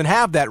 but he doesn't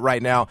have that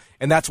right now,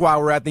 and that's why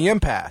we're at the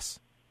impasse.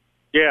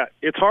 Yeah,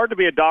 it's hard to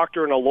be a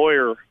doctor and a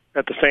lawyer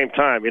at the same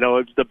time.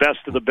 It's the best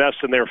of the best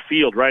in their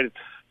field, right?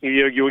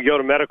 You would go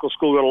to medical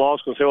school, go to law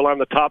school, and say, well, I'm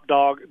the top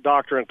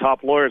doctor and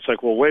top lawyer. It's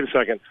like, well, wait a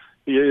second.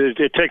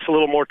 It takes a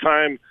little more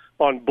time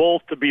on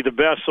both to be the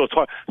best. So it's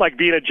hard, like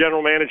being a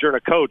general manager and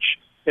a coach.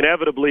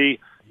 Inevitably,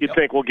 you'd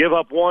think, well, give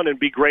up one and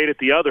be great at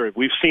the other.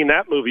 We've seen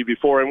that movie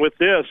before. And with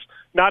this,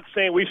 not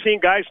saying we've seen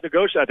guys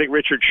negotiate. I think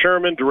Richard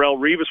Sherman, Darrelle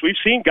Revis, we've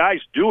seen guys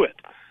do it.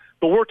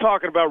 But we're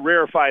talking about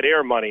rarefied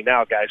air money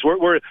now, guys.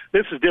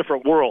 This is a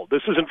different world.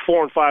 This isn't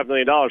 $4 and $5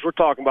 million. We're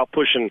talking about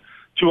pushing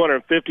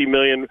 $250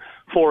 million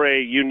for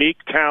a unique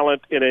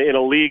talent in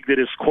a league that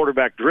is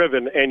quarterback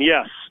driven. And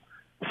yes,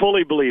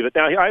 fully believe it.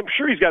 Now, I'm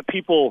sure he's got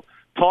people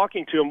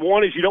talking to him.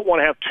 One is you don't want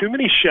to have too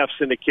many chefs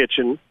in the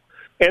kitchen,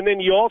 and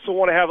then you also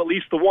want to have at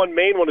least the one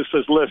main one that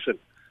says, "Listen,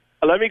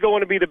 let me go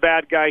in and be the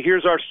bad guy.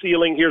 Here's our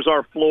ceiling. Here's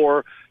our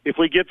floor. If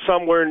we get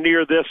somewhere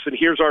near this, and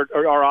here's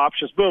our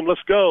options. Boom,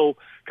 let's go."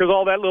 Because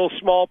all that little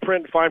small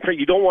print, fine print,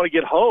 you don't want to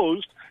get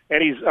hosed.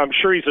 And I'm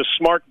sure he's a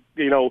smart,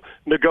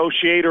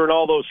 negotiator and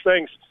all those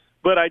things.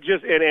 But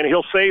and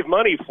he'll save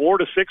money 4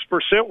 to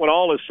 6% when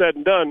all is said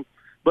and done.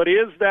 But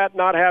is that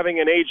not having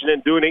an agent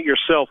and doing it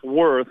yourself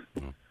worth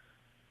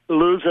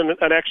losing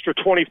an extra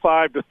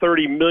 $25 to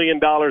 $30 million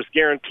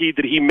guaranteed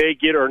that he may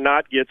get or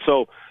not get?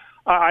 So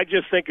I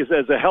just think as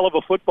a hell of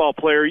a football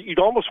player, you'd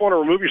almost want to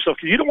remove yourself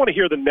because you don't want to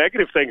hear the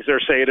negative things they're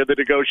saying in the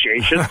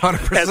negotiations,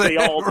 as they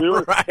all do.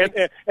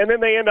 Right. And then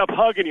they end up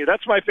hugging you.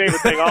 That's my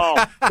favorite thing.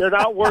 Oh, they're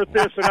not worth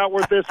this, they're not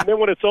worth this. And then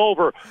when it's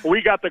over,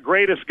 we got the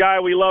greatest guy,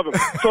 we love him.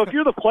 So if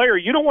you're the player,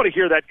 you don't want to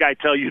hear that guy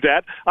tell you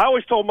that. I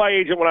always told my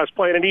agent when I was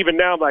playing, and even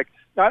now I'm like,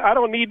 I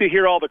don't need to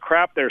hear all the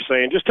crap they're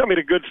saying. Just tell me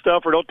the good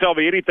stuff or don't tell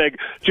me anything.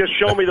 Just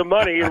show me the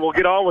money and we'll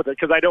get on with it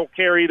because I don't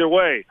care either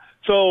way.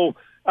 So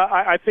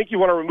I think you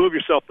want to remove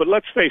yourself, but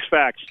let's face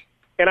facts.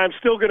 And I'm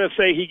still going to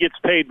say he gets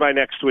paid by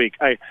next week.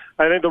 I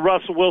think the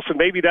Russell Wilson,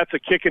 maybe that's a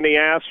kick in the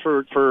ass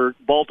for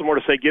Baltimore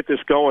to say, get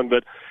this going.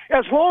 But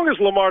as long as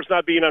Lamar's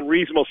not being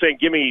unreasonable saying,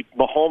 give me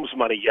Mahomes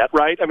money yet,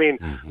 right? I mean,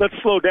 let's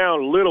slow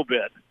down a little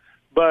bit.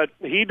 But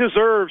he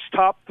deserves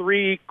top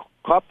 4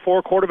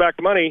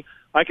 quarterback money.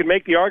 I can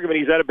make the argument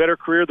he's had a better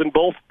career than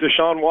both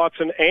Deshaun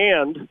Watson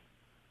and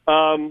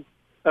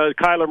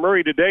Kyler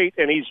Murray to date,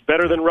 and he's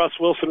better than Russ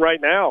Wilson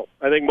right now.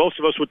 I think most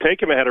of us would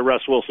take him ahead of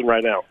Russ Wilson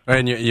right now.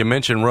 And you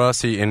mentioned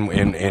Russ,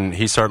 and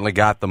he certainly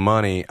got the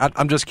money.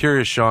 I'm just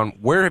curious, Sean,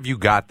 where have you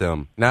got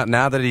them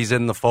now that he's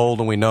in the fold,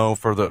 and we know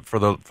for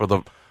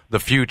the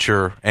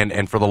future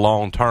and for the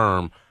long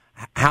term?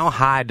 How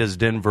high does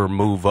Denver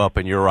move up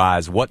in your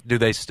eyes? What do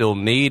they still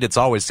need? It's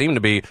always seemed to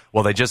be,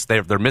 well,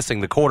 they're missing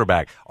the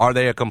quarterback. Are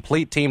they a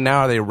complete team now?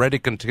 Are they ready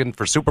to contend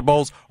for Super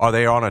Bowls? Are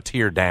they on a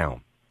tier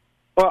down?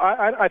 Well,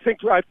 I think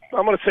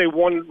I'm going to say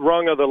one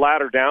rung of the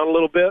ladder down a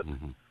little bit.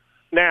 Mm-hmm.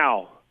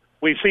 Now,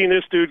 we've seen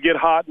this dude get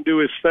hot and do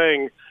his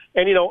thing.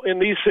 And, in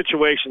these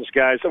situations,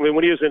 guys, I mean,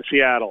 when he was in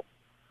Seattle,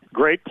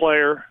 great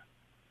player.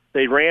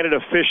 They ran it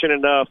efficient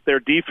enough. Their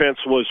defense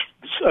was,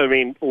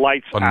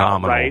 lights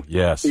phenomenal, out, right?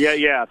 Yes.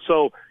 Yeah.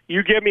 So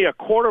you give me a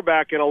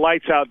quarterback and a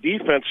lights-out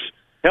defense,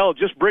 hell,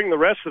 just bring the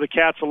rest of the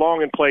cats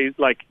along and play,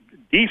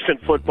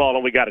 decent football,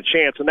 and we got a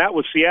chance. And that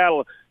was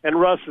Seattle, and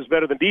Russ is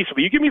better than decent.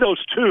 But you give me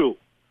those two.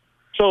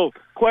 So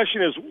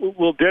question is,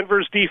 will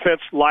Denver's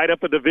defense light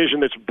up a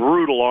division that's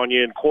brutal on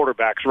you in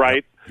quarterbacks,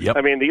 right? Yep.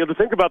 I mean, the other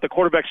thing about the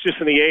quarterbacks just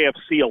in the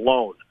AFC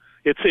alone,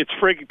 it's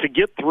friggin' to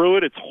get through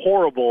it, it's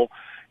horrible.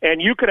 And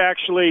you could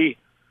actually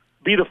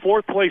be the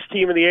 4th place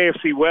team in the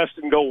AFC West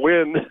and go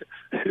win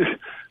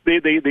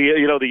make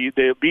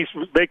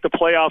the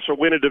playoffs or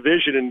win a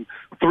division in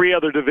 3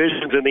 other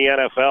divisions in the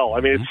NFL.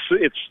 I mean,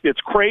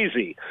 it's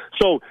crazy.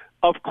 So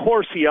of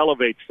course he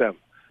elevates them.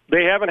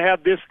 They haven't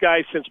had this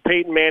guy since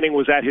Peyton Manning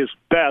was at his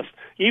best.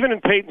 Even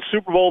in Peyton's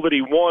Super Bowl that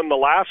he won, the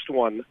last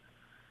one,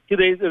 he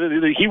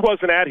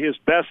wasn't at his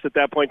best at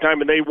that point in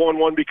time, and they won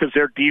one because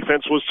their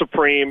defense was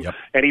supreme,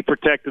 and he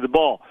protected the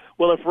ball.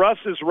 Well, if Russ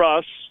is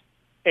Russ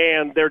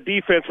and their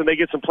defense and they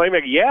get some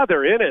playmaking, yeah,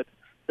 they're in it.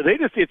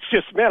 It's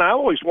just, man, I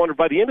always wondered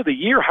by the end of the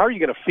year, how are you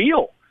going to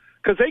feel?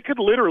 Because they could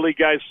literally,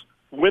 guys,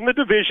 win the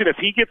division if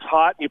he gets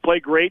hot and you play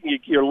great and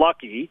you're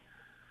lucky,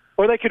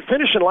 or they could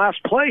finish in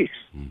last place.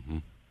 Mm-hmm.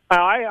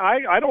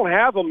 I don't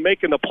have them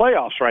making the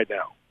playoffs right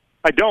now.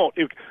 I don't,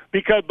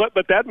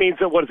 but that means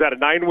that a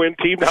 9-win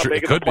team not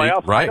making the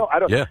playoffs? Be, right? I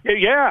don't.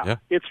 Yeah,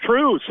 it's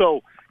true.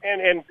 So,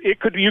 and you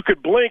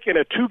could blink, and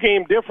a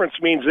 2-game difference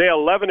means they're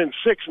 11-6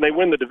 and they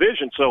win the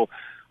division. So,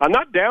 I'm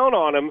not down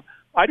on them.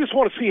 I just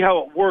want to see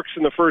how it works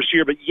in the first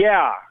year. But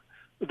yeah,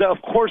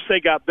 of course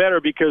they got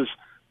better because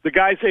the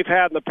guys they've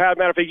had in the past.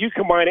 Matter of fact, you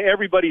combine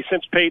everybody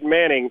since Peyton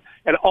Manning,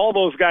 and all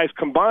those guys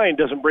combined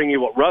doesn't bring you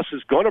what Russ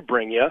is going to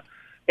bring you.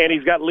 And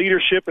he's got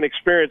leadership and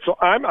experience. So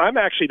I'm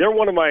actually, they're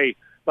one of my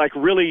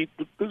really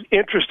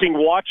interesting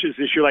watches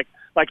this year.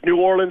 like New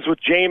Orleans with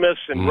Jameis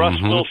and Russ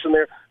Wilson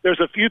there. There's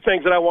a few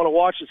things that I want to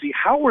watch to see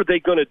how are they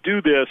going to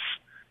do this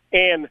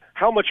and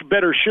how much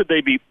better should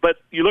they be. But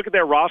you look at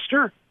their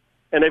roster,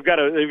 and they've got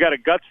a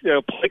guts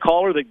play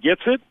caller that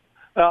gets it.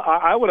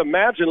 I would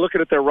imagine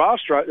looking at their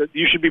roster,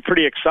 you should be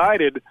pretty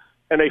excited.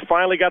 And they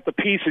finally got the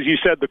pieces. You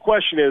said the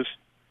question is,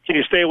 can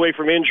you stay away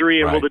from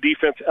injury, and will the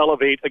defense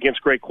elevate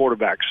against great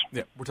quarterbacks?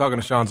 Yeah, we're talking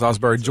to Sean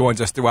Salisbury.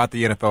 Joins us throughout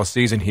the NFL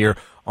season here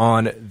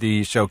on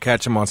the show.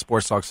 Catch him on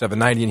Sports Talk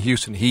 790 in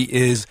Houston. He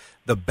is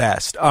the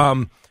best.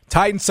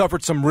 Titans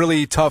suffered some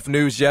really tough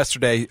news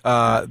yesterday.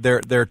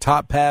 Their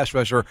top pass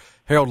rusher,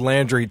 Harold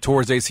Landry,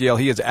 tore his ACL.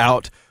 He is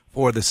out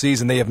for the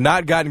season. They have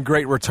not gotten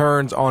great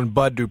returns on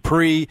Bud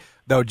Dupree,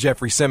 though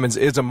Jeffrey Simmons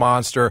is a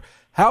monster.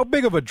 How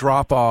big of a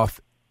drop-off,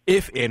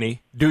 if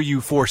any, do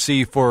you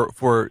foresee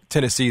for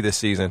Tennessee this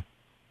season?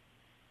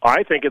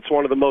 I think it's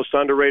one of the most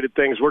underrated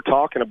things we're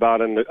talking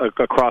about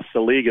across the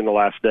league in the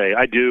last day.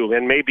 I do,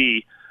 and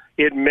maybe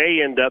it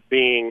may end up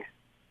being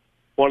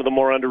one of the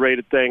more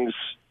underrated things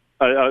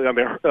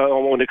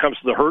when it comes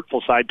to the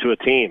hurtful side to a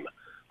team.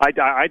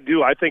 I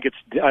do. I think it's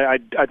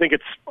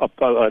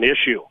an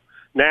issue.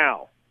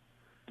 Now,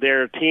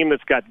 they're a team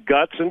that's got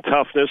guts and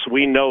toughness.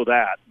 We know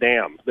that.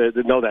 Damn, they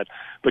know that.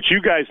 But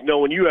you guys know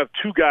when you have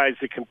two guys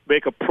that can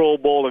make a Pro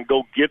Bowl and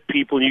go get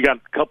people, and you got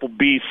a couple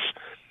beasts.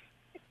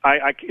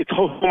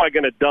 Who am I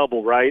going to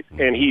double, right?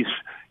 And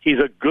he's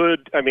a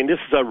good. I mean, this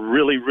is a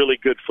really, really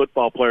good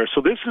football player.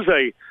 So this is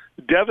a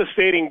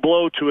devastating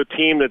blow to a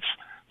team that's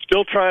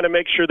still trying to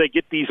make sure they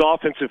get these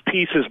offensive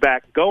pieces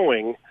back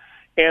going.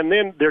 And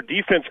then their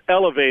defense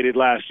elevated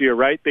last year,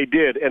 right? They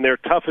did, and they're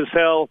tough as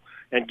hell.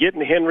 And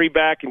getting Henry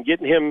back and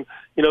getting him,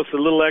 some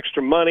little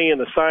extra money and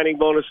the signing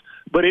bonus.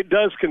 But it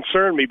does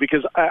concern me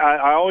because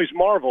I always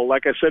marvel,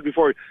 like I said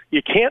before,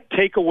 you can't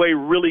take away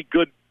really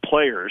good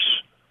players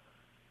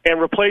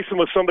and replace them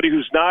with somebody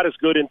who's not as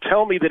good and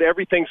tell me that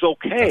everything's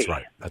okay.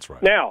 That's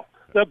right. Now,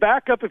 the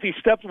backup, if he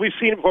steps, we've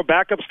seen it before,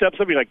 backup steps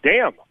up, you're like,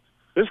 damn,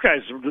 this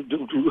guy's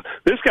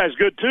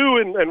good too,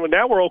 and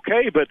now we're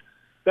okay. But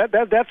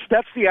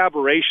that's the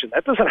aberration.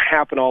 That doesn't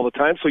happen all the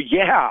time. So,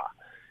 yeah.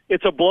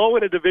 It's a blow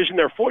in a division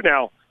they're for.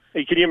 Now,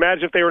 can you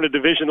imagine if they were in a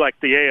division like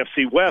the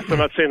AFC West? I'm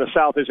not saying the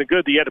South isn't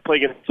good. You had to play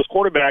against those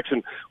quarterbacks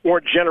and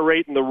weren't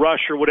generating the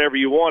rush or whatever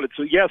you wanted.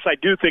 So, yes, I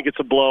do think it's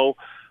a blow.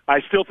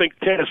 I still think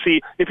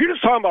Tennessee, if you're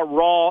just talking about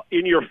raw,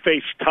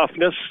 in-your-face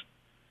toughness,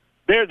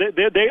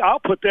 I'll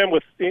put them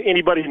with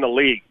anybody in the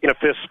league in a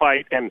fist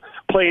fight and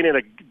playing in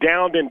a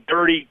down and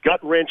dirty,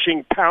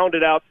 gut-wrenching,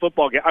 pounded-out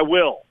football game. I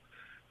will.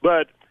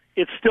 But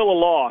it's still a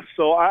loss.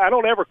 So I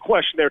don't ever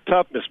question their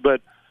toughness,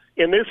 but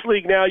in this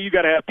league now, you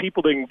got to have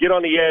people that can get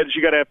on the edge.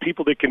 You got to have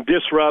people that can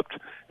disrupt,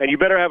 and you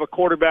better have a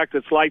quarterback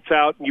that's lights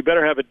out, and you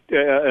better have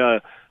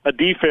a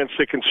defense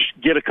that can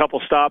get a couple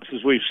stops,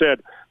 as we've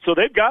said. So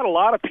they've got a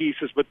lot of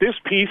pieces, but this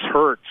piece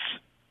hurts.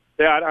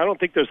 I don't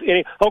think there's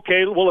any.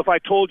 Okay, well, if I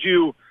told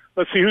you,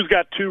 let's see who's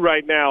got two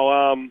right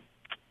now.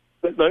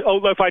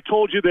 If I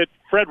told you that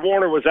Fred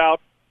Warner was out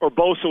or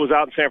Bosa was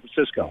out in San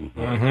Francisco.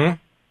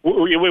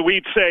 Mm-hmm.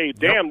 We'd say,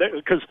 damn,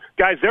 because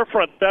guys, their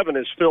front seven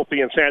is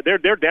filthy and sad.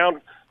 They're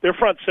down. Their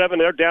front seven,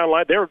 they're down.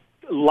 They're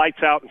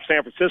lights out in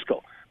San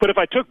Francisco. But if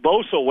I took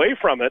Bosa away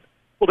from it,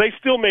 well, they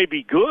still may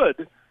be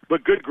good.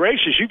 But good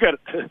gracious,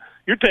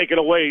 you're taking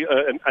away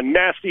a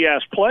nasty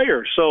ass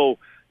player. So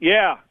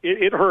yeah,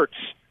 it hurts.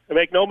 And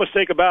make no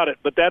mistake about it,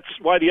 but that's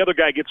why the other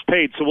guy gets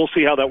paid, so we'll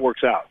see how that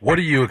works out. What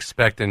are you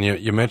expecting?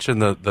 You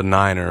mentioned the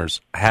Niners,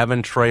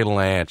 having Trey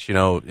Lance,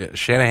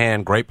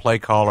 Shanahan, great play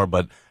caller,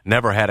 but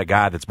never had a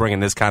guy that's bringing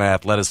this kind of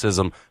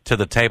athleticism to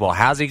the table.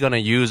 How's he going to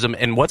use him,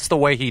 and what's the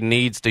way he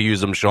needs to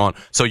use him, Sean?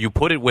 So you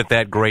put it with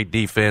that great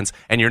defense,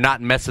 and you're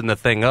not messing the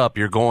thing up.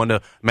 You're going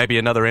to maybe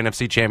another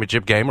NFC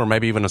Championship game or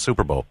maybe even a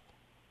Super Bowl.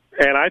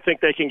 And I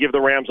think they can give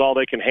the Rams all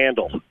they can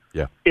handle.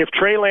 Yeah. If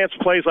Trey Lance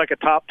plays like a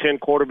top 10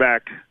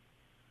 quarterback,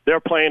 they're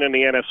playing in the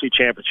NFC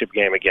Championship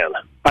game again.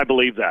 I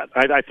believe that.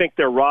 I think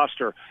their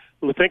roster,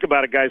 think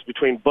about it, guys,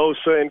 between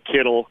Bosa and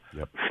Kittle,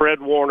 Fred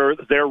Warner,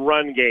 their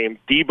run game,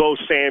 Deebo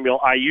Samuel,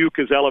 Ayuk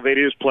has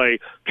elevated his play,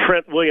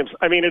 Trent Williams.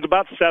 I mean, it's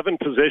about 6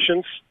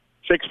 positions.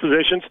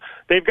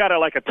 They've got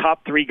a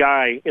top 3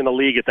 guy in the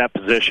league at that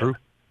position,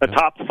 a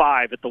top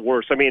 5 at the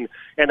worst. I mean,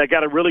 and they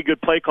got a really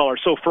good play caller.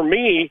 So for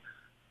me,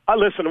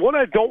 listen, what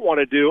I don't want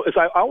to do is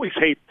I always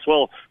hate,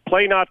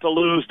 play not to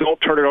lose, don't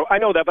turn it over. I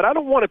know that, but I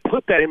don't want to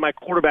put that in my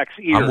quarterback's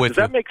ear. Does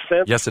that make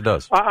sense? Yes, it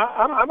does.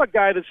 I'm a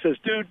guy that says,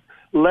 dude,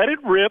 let it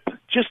rip.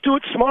 Just do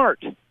it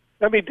smart.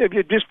 I mean,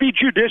 just be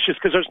judicious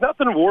because there's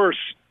nothing worse.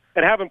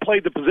 And having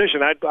played the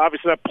position, I'm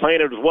obviously not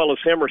playing it as well as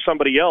him or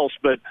somebody else,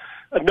 but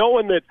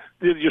knowing that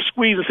you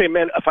squeeze and say,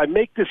 man, if I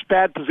make this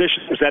bad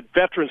position, there's that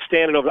veteran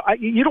standing over.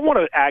 You don't want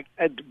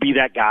to be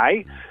that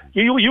guy.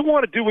 You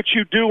want to do what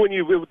you do when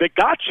they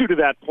got you to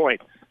that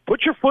point.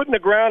 Put your foot in the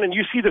ground and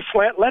you see the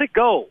slant, let it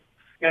go.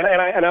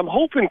 And I'm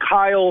hoping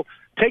Kyle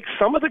takes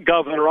some of the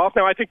governor off.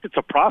 Now, I think it's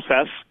a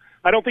process,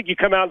 I don't think you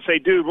come out and say,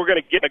 dude, we're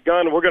going to get a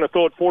gun and we're going to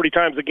throw it 40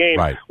 times a game.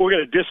 Right. We're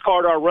going to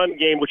discard our run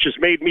game, which has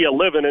made me a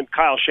living, and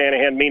Kyle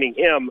Shanahan, meaning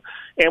him,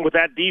 and with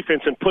that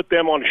defense, and put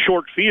them on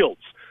short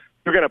fields.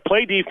 You're going to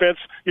play defense.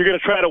 You're going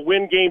to try to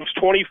win games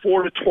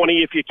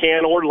 24-20 if you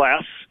can or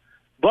less.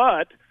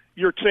 But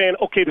you're saying,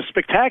 okay, the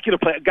spectacular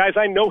play. Guys,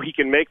 I know he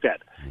can make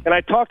that. And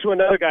I talked to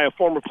another guy, a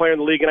former player in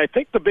the league, and I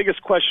think the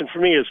biggest question for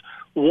me is,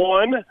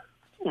 one,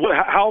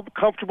 how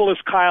comfortable is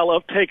Kyle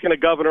of taking a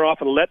governor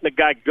off and letting the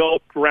guy go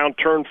around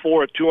turn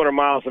 4 at 200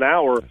 miles an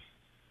hour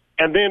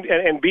and then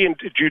and being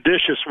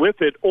judicious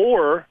with it?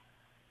 Or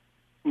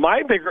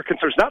my bigger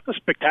concern is not the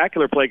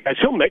spectacular play, guys.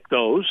 He'll make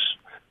those.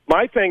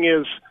 My thing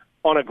is,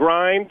 on a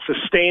grind,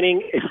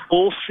 sustaining a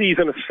full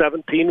season of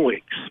 17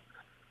 weeks.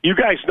 You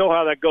guys know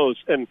how that goes.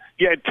 And,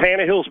 yeah,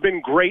 Tannehill's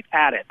been great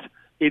at it.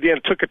 He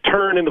took a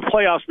turn in the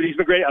playoffs, but he's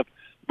been great at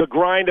the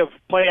grind of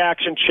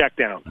play-action check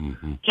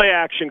down,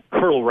 play-action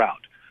curl route.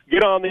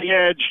 Get on the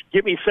edge,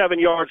 get me 7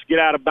 yards, get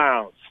out of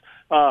bounds.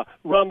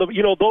 Run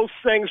those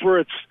things where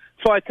it's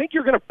 – so I think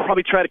you're going to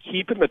probably try to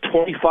keep it in the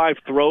 25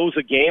 throws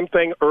a game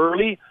thing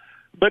early.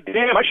 But,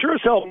 damn, I sure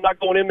as hell am not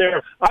going in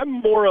there. I'm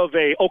more of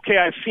a, okay,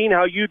 I've seen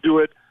how you do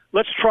it.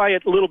 Let's try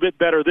it a little bit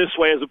better this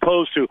way, as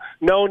opposed to,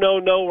 no,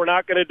 we're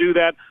not going to do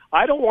that.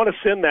 I don't want to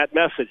send that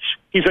message.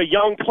 He's a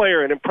young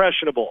player and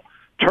impressionable.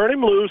 Turn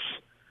him loose,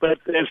 but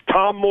as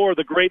Tom Moore,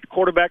 the great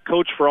quarterback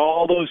coach for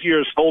all those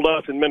years, told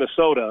us in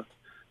Minnesota,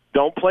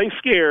 don't play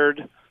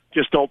scared,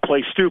 just don't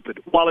play stupid.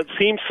 While it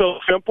seems so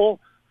simple,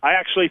 I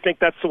actually think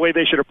that's the way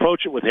they should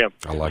approach it with him.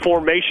 I like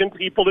formation that.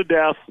 People to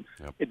death,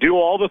 do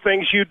all the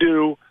things you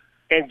do,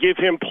 and give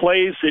him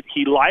plays that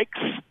he likes,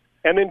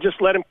 and then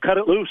just let him cut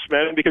it loose,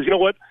 man. Because you know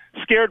what?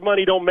 Scared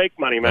money don't make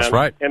money, man. That's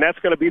right. And that's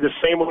going to be the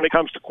same when it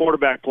comes to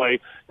quarterback play.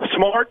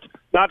 Smart,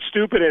 not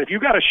stupid. And if you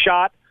got a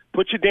shot,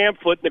 put your damn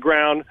foot in the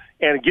ground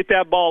and get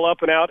that ball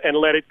up and out and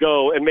let it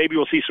go, and maybe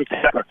we'll see some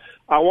better.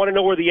 I want to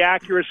know where the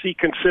accuracy,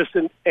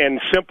 consistent, and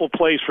simple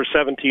plays for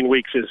 17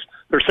 weeks is,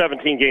 or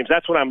 17 games.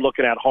 That's what I'm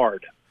looking at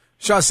hard.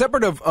 Sean,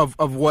 separate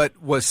of what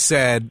was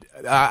said,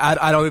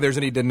 I don't think there's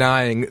any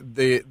denying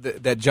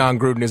that John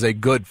Gruden is a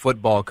good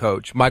football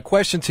coach. My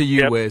question to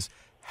you is,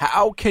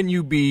 how can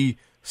you be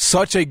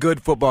such a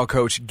good football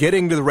coach,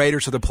 getting to the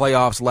Raiders to the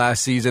playoffs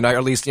last season, or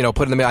at least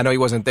putting them in, I know he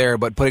wasn't there,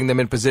 but putting them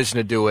in position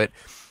to do it,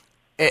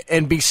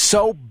 and be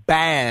so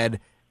bad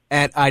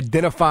at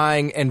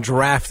identifying and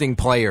drafting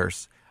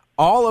players?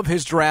 All of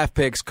his draft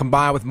picks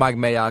combined with Mike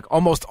Mayock,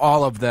 almost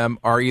all of them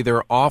are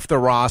either off the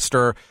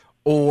roster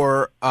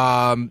or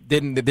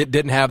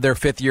didn't have their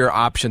fifth-year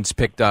options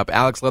picked up.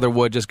 Alex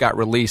Leatherwood just got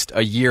released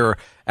a year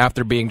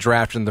after being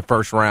drafted in the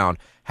first round.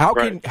 How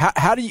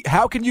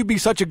can you be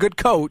such a good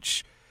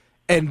coach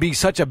and be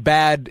such a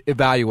bad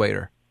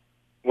evaluator?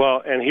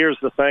 Well, and here's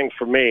the thing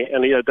for me,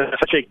 and that's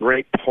such a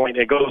great point.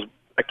 It goes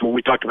back to what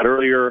we talked about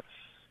earlier.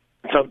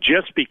 So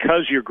just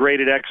because you're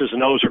great at X's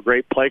and O's or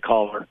great play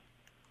caller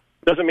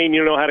doesn't mean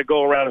you know how to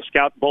go around and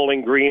scout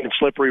Bowling Green and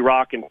Slippery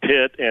Rock and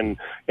Pitt and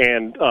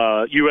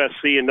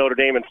USC and Notre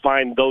Dame and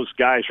find those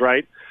guys,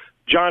 right?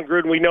 John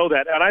Gruden, we know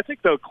that. And I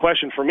think the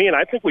question for me, and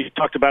I think we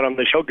talked about on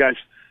the show, guys,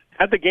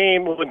 had the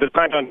game when the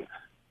time on,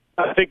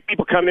 I think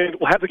people come in,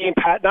 will have the game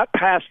not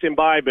passed him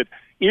by, but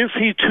is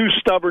he too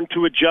stubborn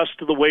to adjust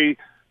to the way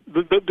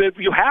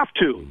you have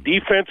to?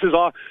 Defense is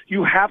off.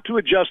 You have to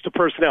adjust to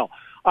personnel.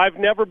 I've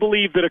never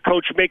believed that a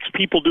coach makes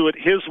people do it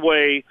his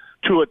way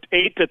to an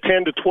 8 to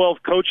 10 to 12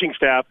 coaching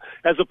staff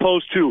as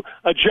opposed to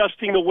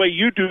adjusting the way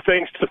you do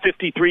things to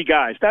 53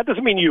 guys. That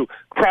doesn't mean you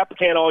crap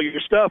can all your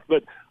stuff,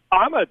 but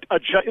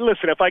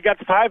listen, if I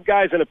got 5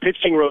 guys in a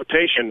pitching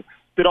rotation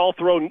that all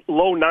throw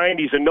low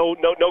 90s and no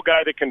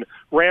guy that can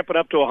ramp it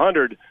up to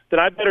 100, then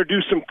I better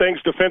do some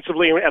things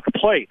defensively at the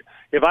plate.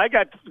 If I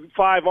got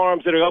 5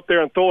 arms that are up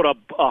there and throw it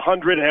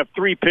 100 and have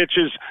 3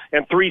 pitches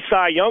and 3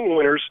 Cy Young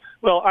winners,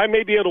 well, I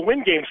may be able to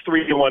win games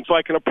 3-1, so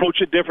I can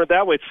approach it different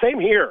that way. It's same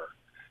here.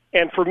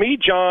 And for me,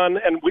 John,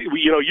 and we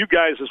you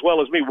guys as well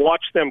as me,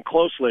 watch them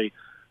closely.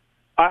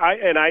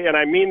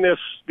 I mean this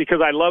because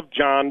I love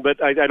John,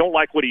 but I don't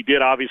like what he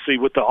did, obviously,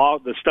 with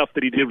the stuff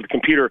that he did with the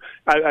computer.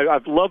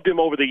 I've loved him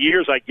over the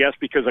years, I guess,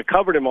 because I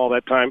covered him all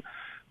that time.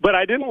 But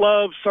I didn't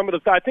love some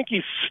of I think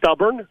he's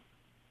stubborn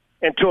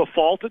and to a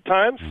fault at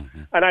times.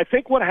 Mm-hmm. And I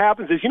think what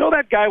happens is,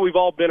 that guy we've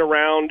all been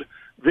around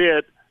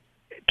that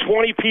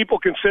 20 people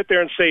can sit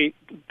there and say,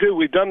 dude,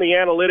 we've done the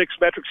analytics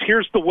metrics.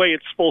 Here's the way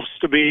it's supposed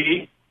to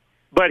be.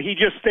 But he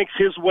just thinks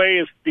his way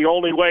is the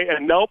only way.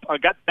 And nope,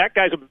 that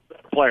guy's a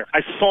better player. I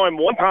saw him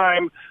one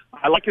time.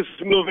 I like his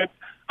movement.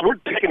 We're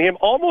taking him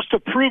almost to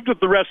prove to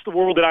the rest of the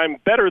world that I'm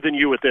better than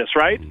you at this,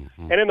 right?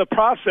 Mm-hmm. And in the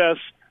process,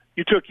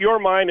 you took your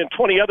mind and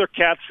 20 other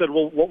cats said,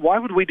 well, why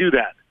would we do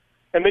that?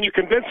 And then you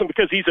convince him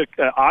because he's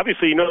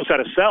obviously he knows how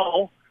to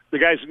sell. The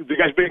guy's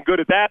been good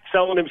at that,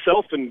 selling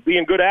himself and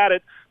being good at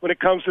it when it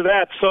comes to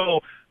that. So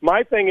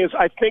my thing is,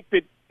 I think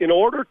that in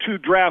order to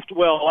draft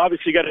well,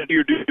 obviously you got to do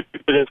your due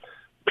diligence.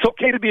 It's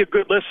okay to be a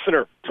good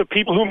listener to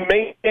people who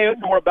may know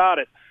more about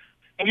it.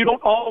 And you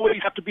don't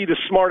always have to be the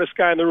smartest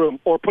guy in the room,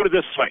 or put it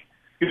this way,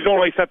 you don't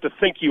always have to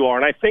think you are.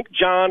 And I think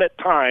John at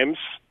times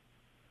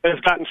has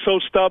gotten so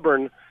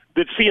stubborn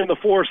that seeing the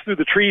forest through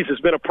the trees has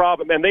been a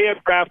problem. And they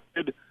have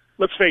drafted,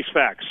 let's face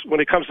facts, when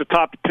it comes to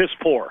top to piss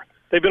poor.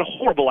 They've been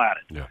horrible at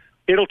it. Yeah.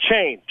 It'll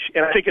change,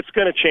 and I think it's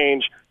going to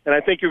change, and I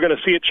think you're going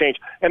to see it change.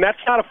 And that's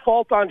not a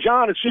fault on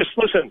John. It's just,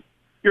 listen,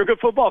 you're a good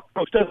football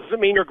coach. Doesn't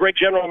mean you're a great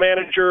general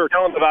manager or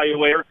talent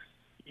evaluator.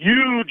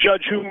 You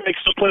judge who makes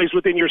the plays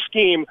within your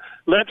scheme.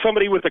 Let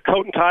somebody with a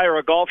coat and tie or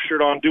a golf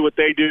shirt on do what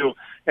they do.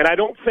 And I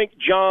don't think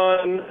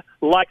John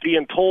liked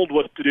being told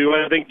what to do.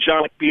 I think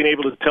John liked being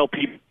able to tell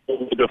people,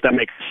 if that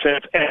makes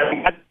sense.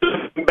 And that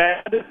doesn't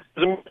bad.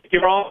 Doesn't make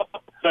you wrong,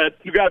 but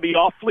you got to be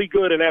awfully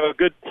good and have a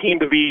good team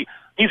to be.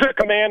 He's a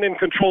command and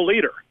control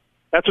leader.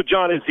 That's what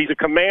John is. He's a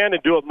command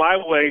and do it my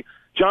way.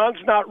 John's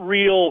not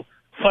real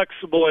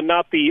flexible and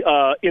not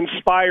the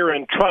inspire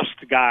and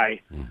trust guy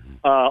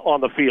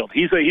on the field.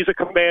 He's a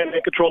command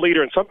and control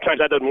leader, and sometimes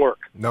that doesn't work.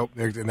 Nope,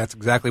 and that's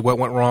exactly what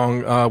went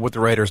wrong with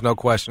the Raiders, no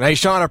question. Hey,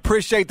 Sean, I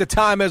appreciate the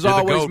time as You're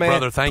always, the GOAT, man.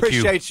 Brother. Thank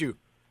appreciate you.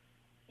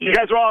 You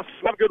guys are awesome.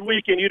 Have a good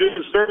weekend. You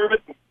deserve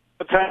it.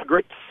 Let's have a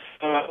great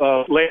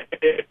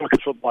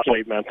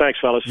late, man. Thanks,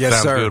 fellas. Yes,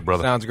 Sounds sir. good,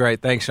 brother. Sounds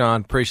great. Thanks,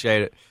 Sean.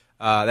 Appreciate it.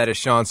 That is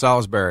Sean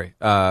Salisbury.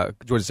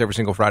 Joins us every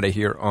single Friday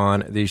here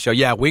on the show.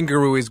 Yeah,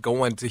 Wingaroo is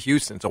going to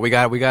Houston, so we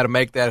got to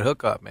make that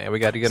hookup, man. We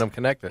got to get them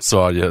connected.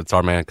 So it's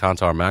our man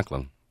Kantar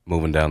Macklin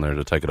moving down there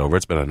to take it over.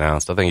 It's been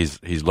announced. I think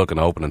he's looking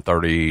to open in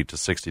 30 to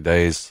 60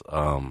 days,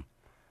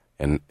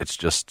 and it's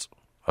just,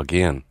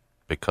 again,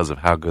 because of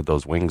how good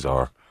those wings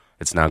are,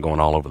 it's now going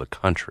all over the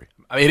country.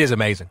 I mean, it is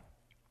amazing.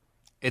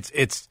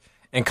 It's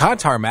and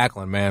Kantar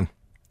Macklin, man,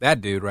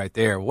 that dude right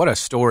there, what a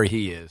story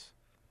he is.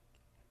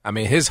 I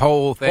mean, his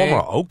whole thing.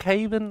 Former Oak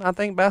Haven, I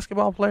think,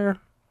 basketball player.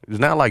 He's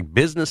now like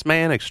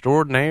businessman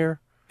extraordinaire.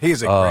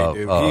 He's a great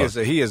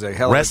dude. He is a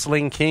hell of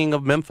wrestling king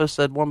of Memphis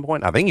at one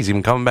point. I think he's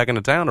even coming back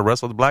into town to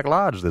wrestle the Black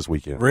Lodge this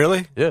weekend.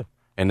 Really? Yeah.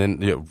 And then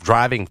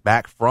driving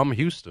back from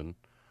Houston,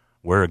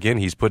 where again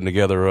he's putting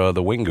together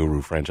the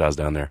Wingaroo franchise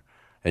down there.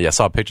 And I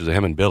saw pictures of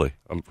him and Billy.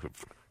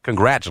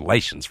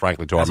 Congratulations,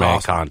 frankly, to our man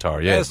awesome.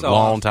 Kantar. Yeah, it's a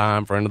long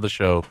time friend of the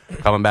show,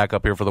 coming back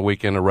up here for the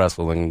weekend to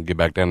wrestle and get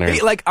back down there.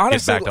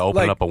 Honestly, get back to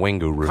open up a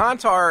Wingaroo.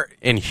 Kantar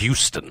in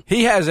Houston.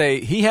 He has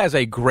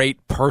a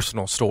great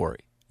personal story.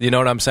 You know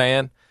what I'm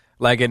saying?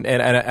 Like,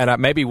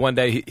 and maybe one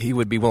day he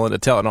would be willing to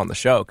tell it on the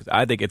show because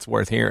I think it's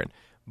worth hearing.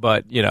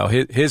 But you know,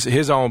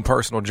 his own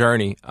personal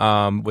journey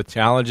with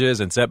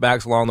challenges and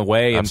setbacks along the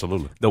way, and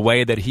absolutely the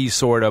way that he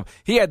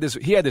had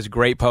this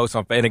great post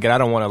on. And again, I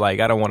don't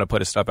want to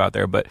put his stuff out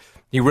there, but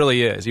he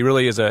really is.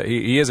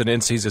 He's an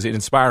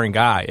inspiring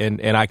guy,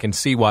 and I can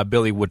see why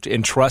Billy would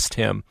entrust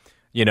him.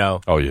 You know,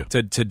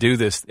 to do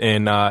this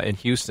in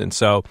Houston.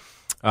 So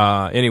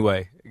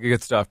anyway,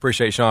 good stuff.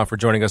 Appreciate Sean for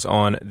joining us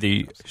on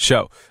the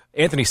show.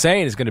 Anthony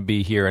Sane is going to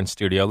be here in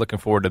studio. Looking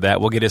forward to that.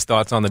 We'll get his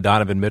thoughts on the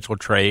Donovan Mitchell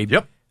trade.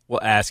 Yep.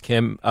 We'll ask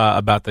him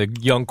about the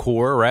young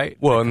core, right?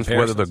 Well, and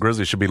whether the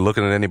Grizzlies should be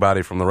looking at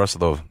anybody from the rest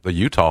of the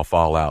Utah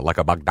fallout, like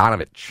a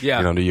Bogdanovich. Yeah.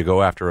 You know, do you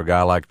go after a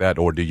guy like that,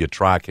 or do you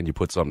try? Can you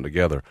put something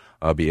together?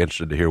 I'll be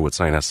interested to hear what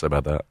Saint has to say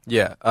about that.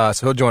 Yeah,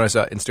 so he'll join us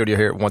in studio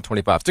here at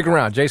 125. Stick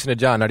around. Jason and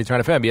John,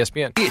 92.9 FM,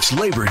 ESPN. It's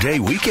Labor Day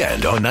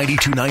weekend on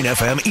 92.9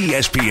 FM,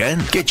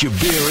 ESPN. Get your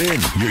beer in,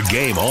 your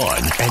game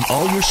on, and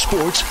all your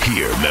sports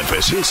here,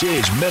 Memphis. This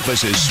is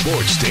Memphis's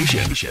sports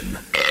station.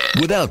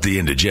 Without the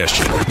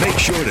indigestion, make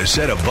sure to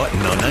set a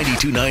button on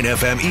 92.9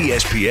 FM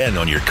ESPN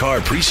on your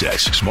car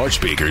presets. Smart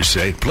speakers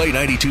say play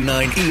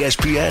 92.9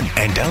 ESPN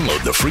and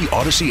download the free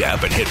Odyssey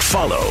app and hit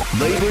follow.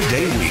 Labor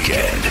Day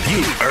weekend.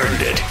 You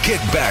earned it. Kick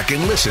back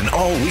and listen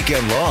all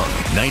weekend long.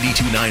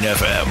 92.9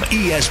 FM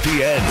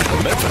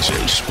ESPN,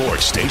 Memphis'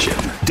 sports station.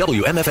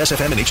 WMFS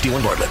FM and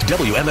HD1 Bartlett.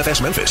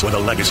 WMFS Memphis, with a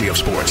legacy of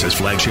sports as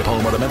flagship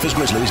home of the Memphis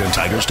Grizzlies and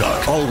Tigers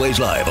talk. Always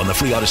live on the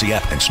free Odyssey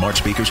app, and smart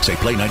speakers say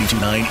play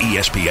 92.9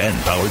 ESPN,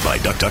 powered by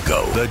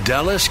DuckDuckGo. The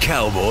Dallas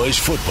Cowboys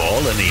football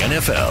and the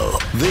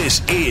NFL.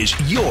 This is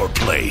your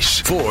place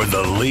for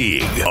the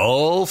league.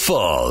 All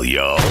fall,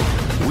 y'all.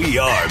 We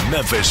are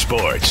Memphis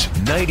Sports,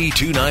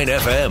 92.9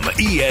 FM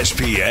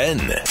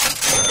ESPN.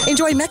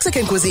 Enjoy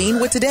Mexican cuisine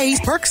with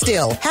today's Perks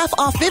Deal. Half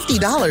off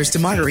 $50 to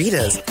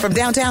margaritas. From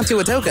downtown to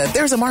Atoka,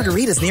 there's a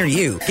margaritas near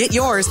you. Get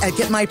yours at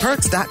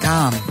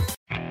getmyperks.com.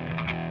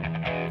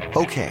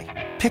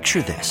 Okay,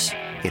 picture this.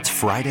 It's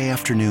Friday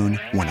afternoon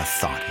when a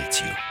thought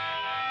hits you.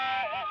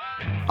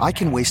 I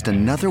can waste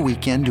another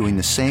weekend doing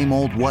the same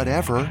old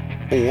whatever,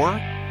 or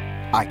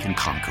I can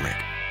conquer it.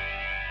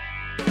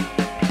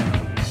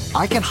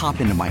 I can hop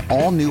into my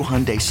all-new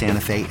Hyundai Santa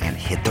Fe and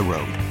hit the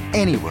road.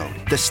 Any road.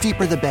 The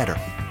steeper, the better.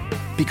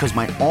 Because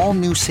my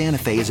all-new Santa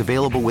Fe is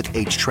available with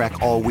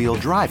H-Track all-wheel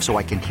drive, so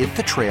I can hit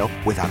the trail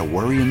without a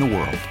worry in the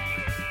world.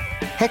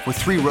 Heck, with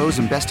 3 rows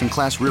and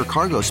best-in-class rear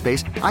cargo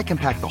space, I can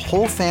pack the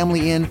whole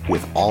family in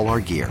with all our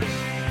gear.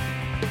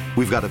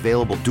 We've got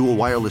available dual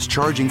wireless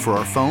charging for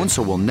our phones,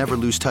 so we'll never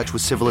lose touch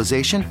with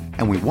civilization,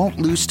 and we won't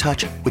lose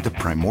touch with the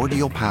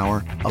primordial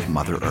power of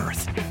Mother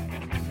Earth.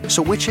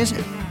 So which is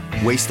it?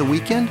 Waste the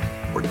weekend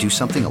or do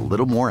something a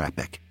little more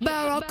epic?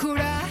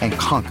 And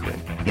conquer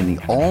it in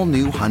the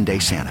all-new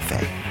Hyundai Santa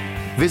Fe.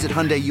 Visit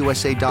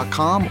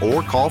HyundaiUSA.com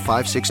or call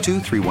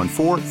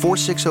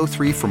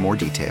 562-314-4603 for more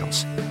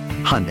details.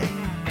 Hyundai,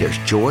 there's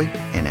joy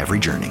in every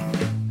journey.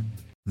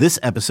 This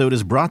episode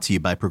is brought to you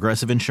by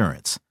Progressive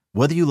Insurance.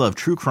 Whether you love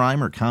true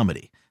crime or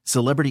comedy,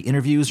 celebrity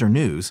interviews or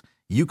news,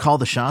 you call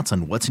the shots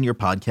on what's in your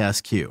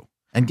podcast queue.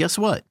 And guess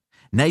what?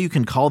 Now you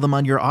can call them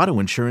on your auto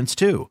insurance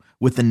too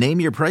with the Name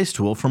Your Price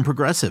tool from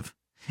Progressive.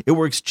 It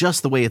works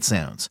just the way it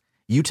sounds.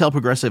 You tell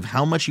Progressive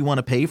how much you want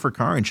to pay for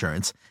car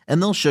insurance,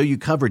 and they'll show you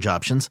coverage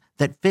options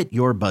that fit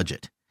your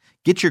budget.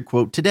 Get your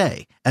quote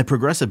today at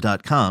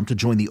Progressive.com to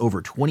join the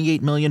over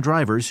 28 million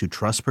drivers who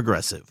trust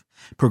Progressive.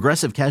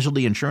 Progressive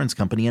Casualty Insurance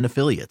Company and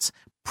Affiliates.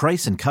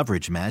 Price and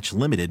coverage match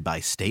limited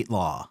by state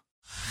law.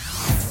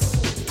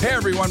 Hey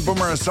everyone,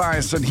 Boomer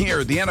Esiason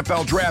here. The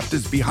NFL Draft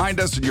is behind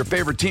us and your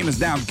favorite team is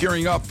now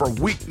gearing up for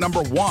week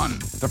number 1.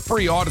 The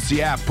free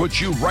Odyssey app puts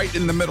you right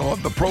in the middle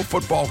of the pro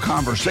football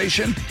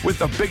conversation with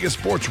the biggest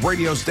sports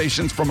radio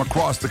stations from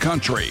across the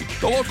country.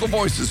 The local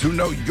voices who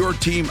know your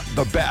team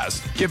the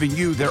best, giving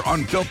you their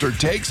unfiltered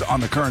takes on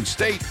the current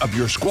state of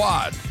your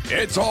squad.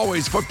 It's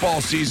always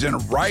football season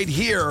right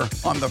here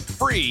on the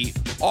free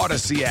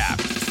Odyssey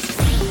app.